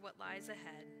us for what lies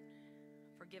ahead.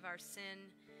 Forgive our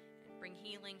sin and bring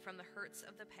healing from the hurts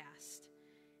of the past,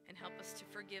 and help us to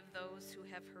forgive those who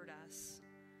have hurt us.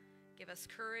 Give us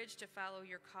courage to follow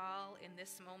your call in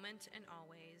this moment and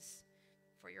always,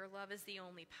 for your love is the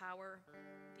only power,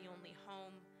 the only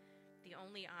home, the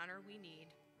only honor we need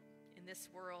in this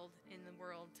world, in the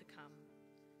world to come.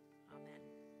 Amen.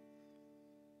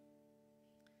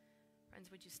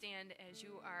 Friends, would you stand as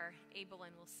you are able,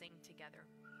 and we'll sing together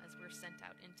as we're sent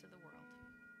out into the world.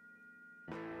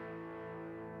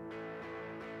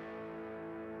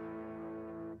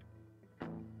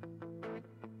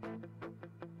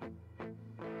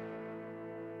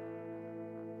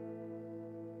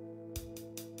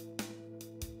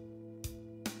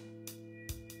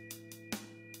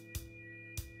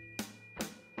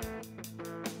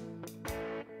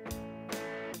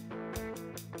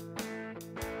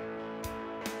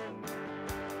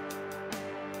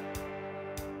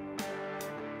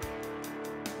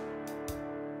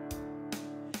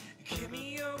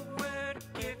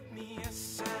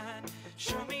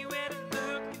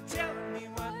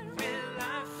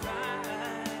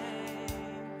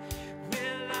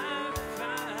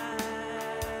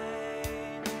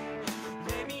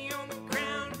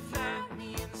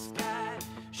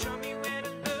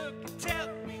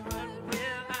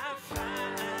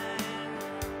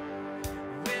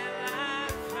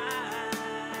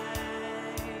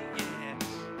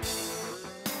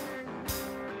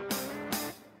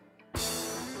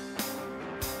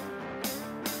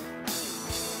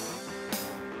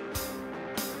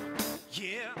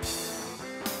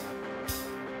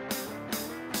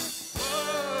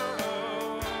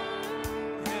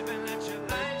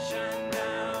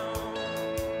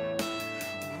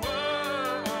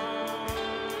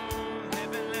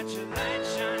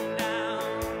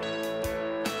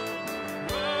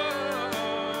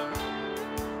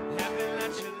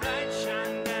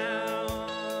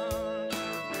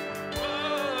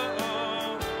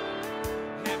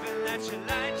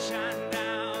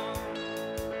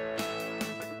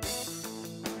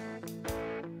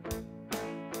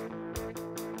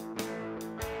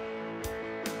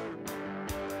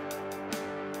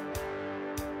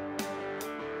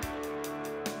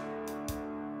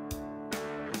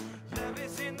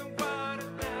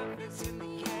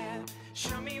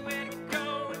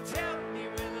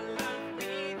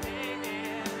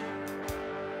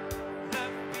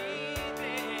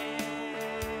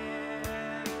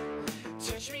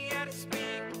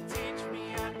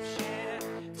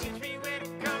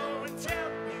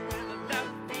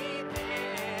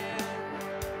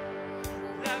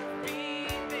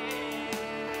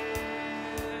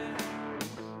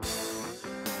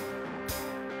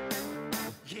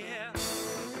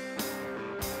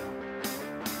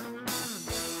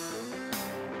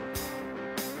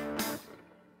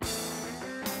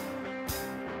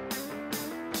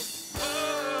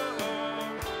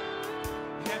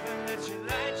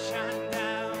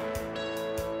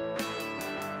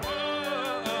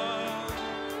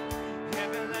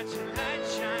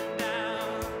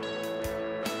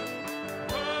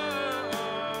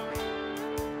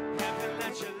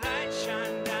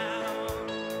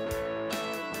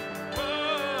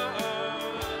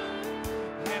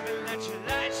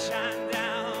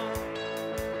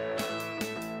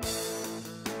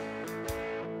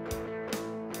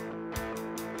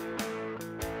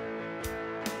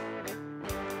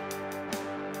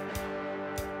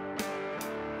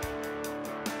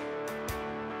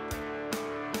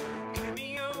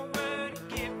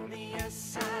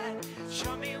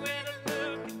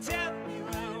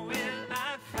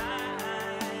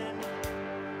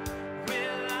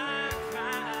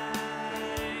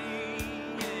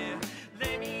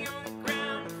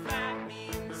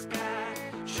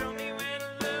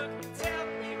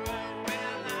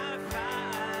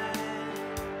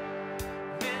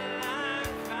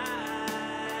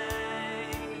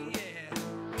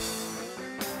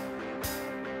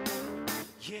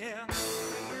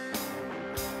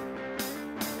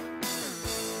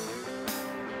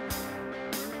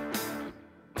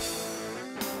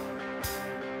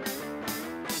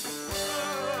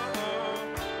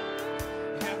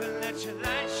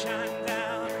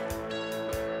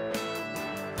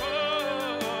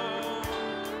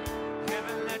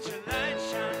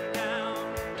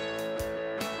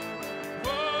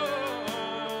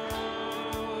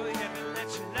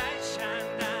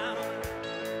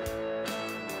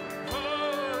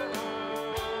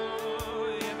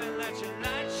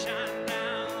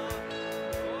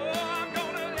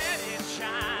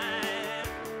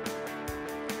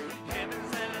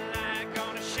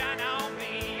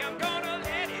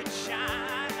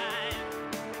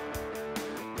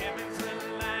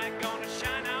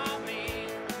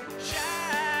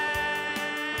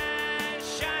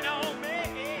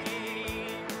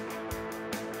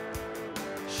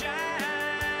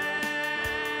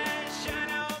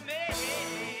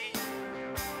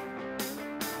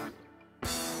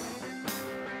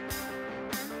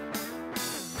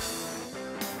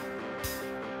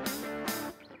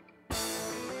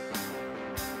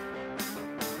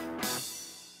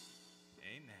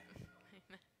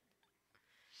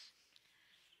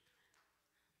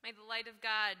 May the light of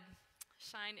God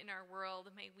shine in our world.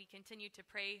 May we continue to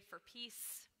pray for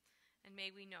peace, and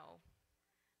may we know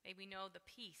the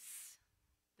peace,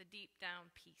 the deep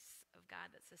down peace of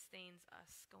God that sustains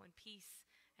us. Go in peace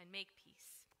and make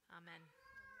peace. Amen.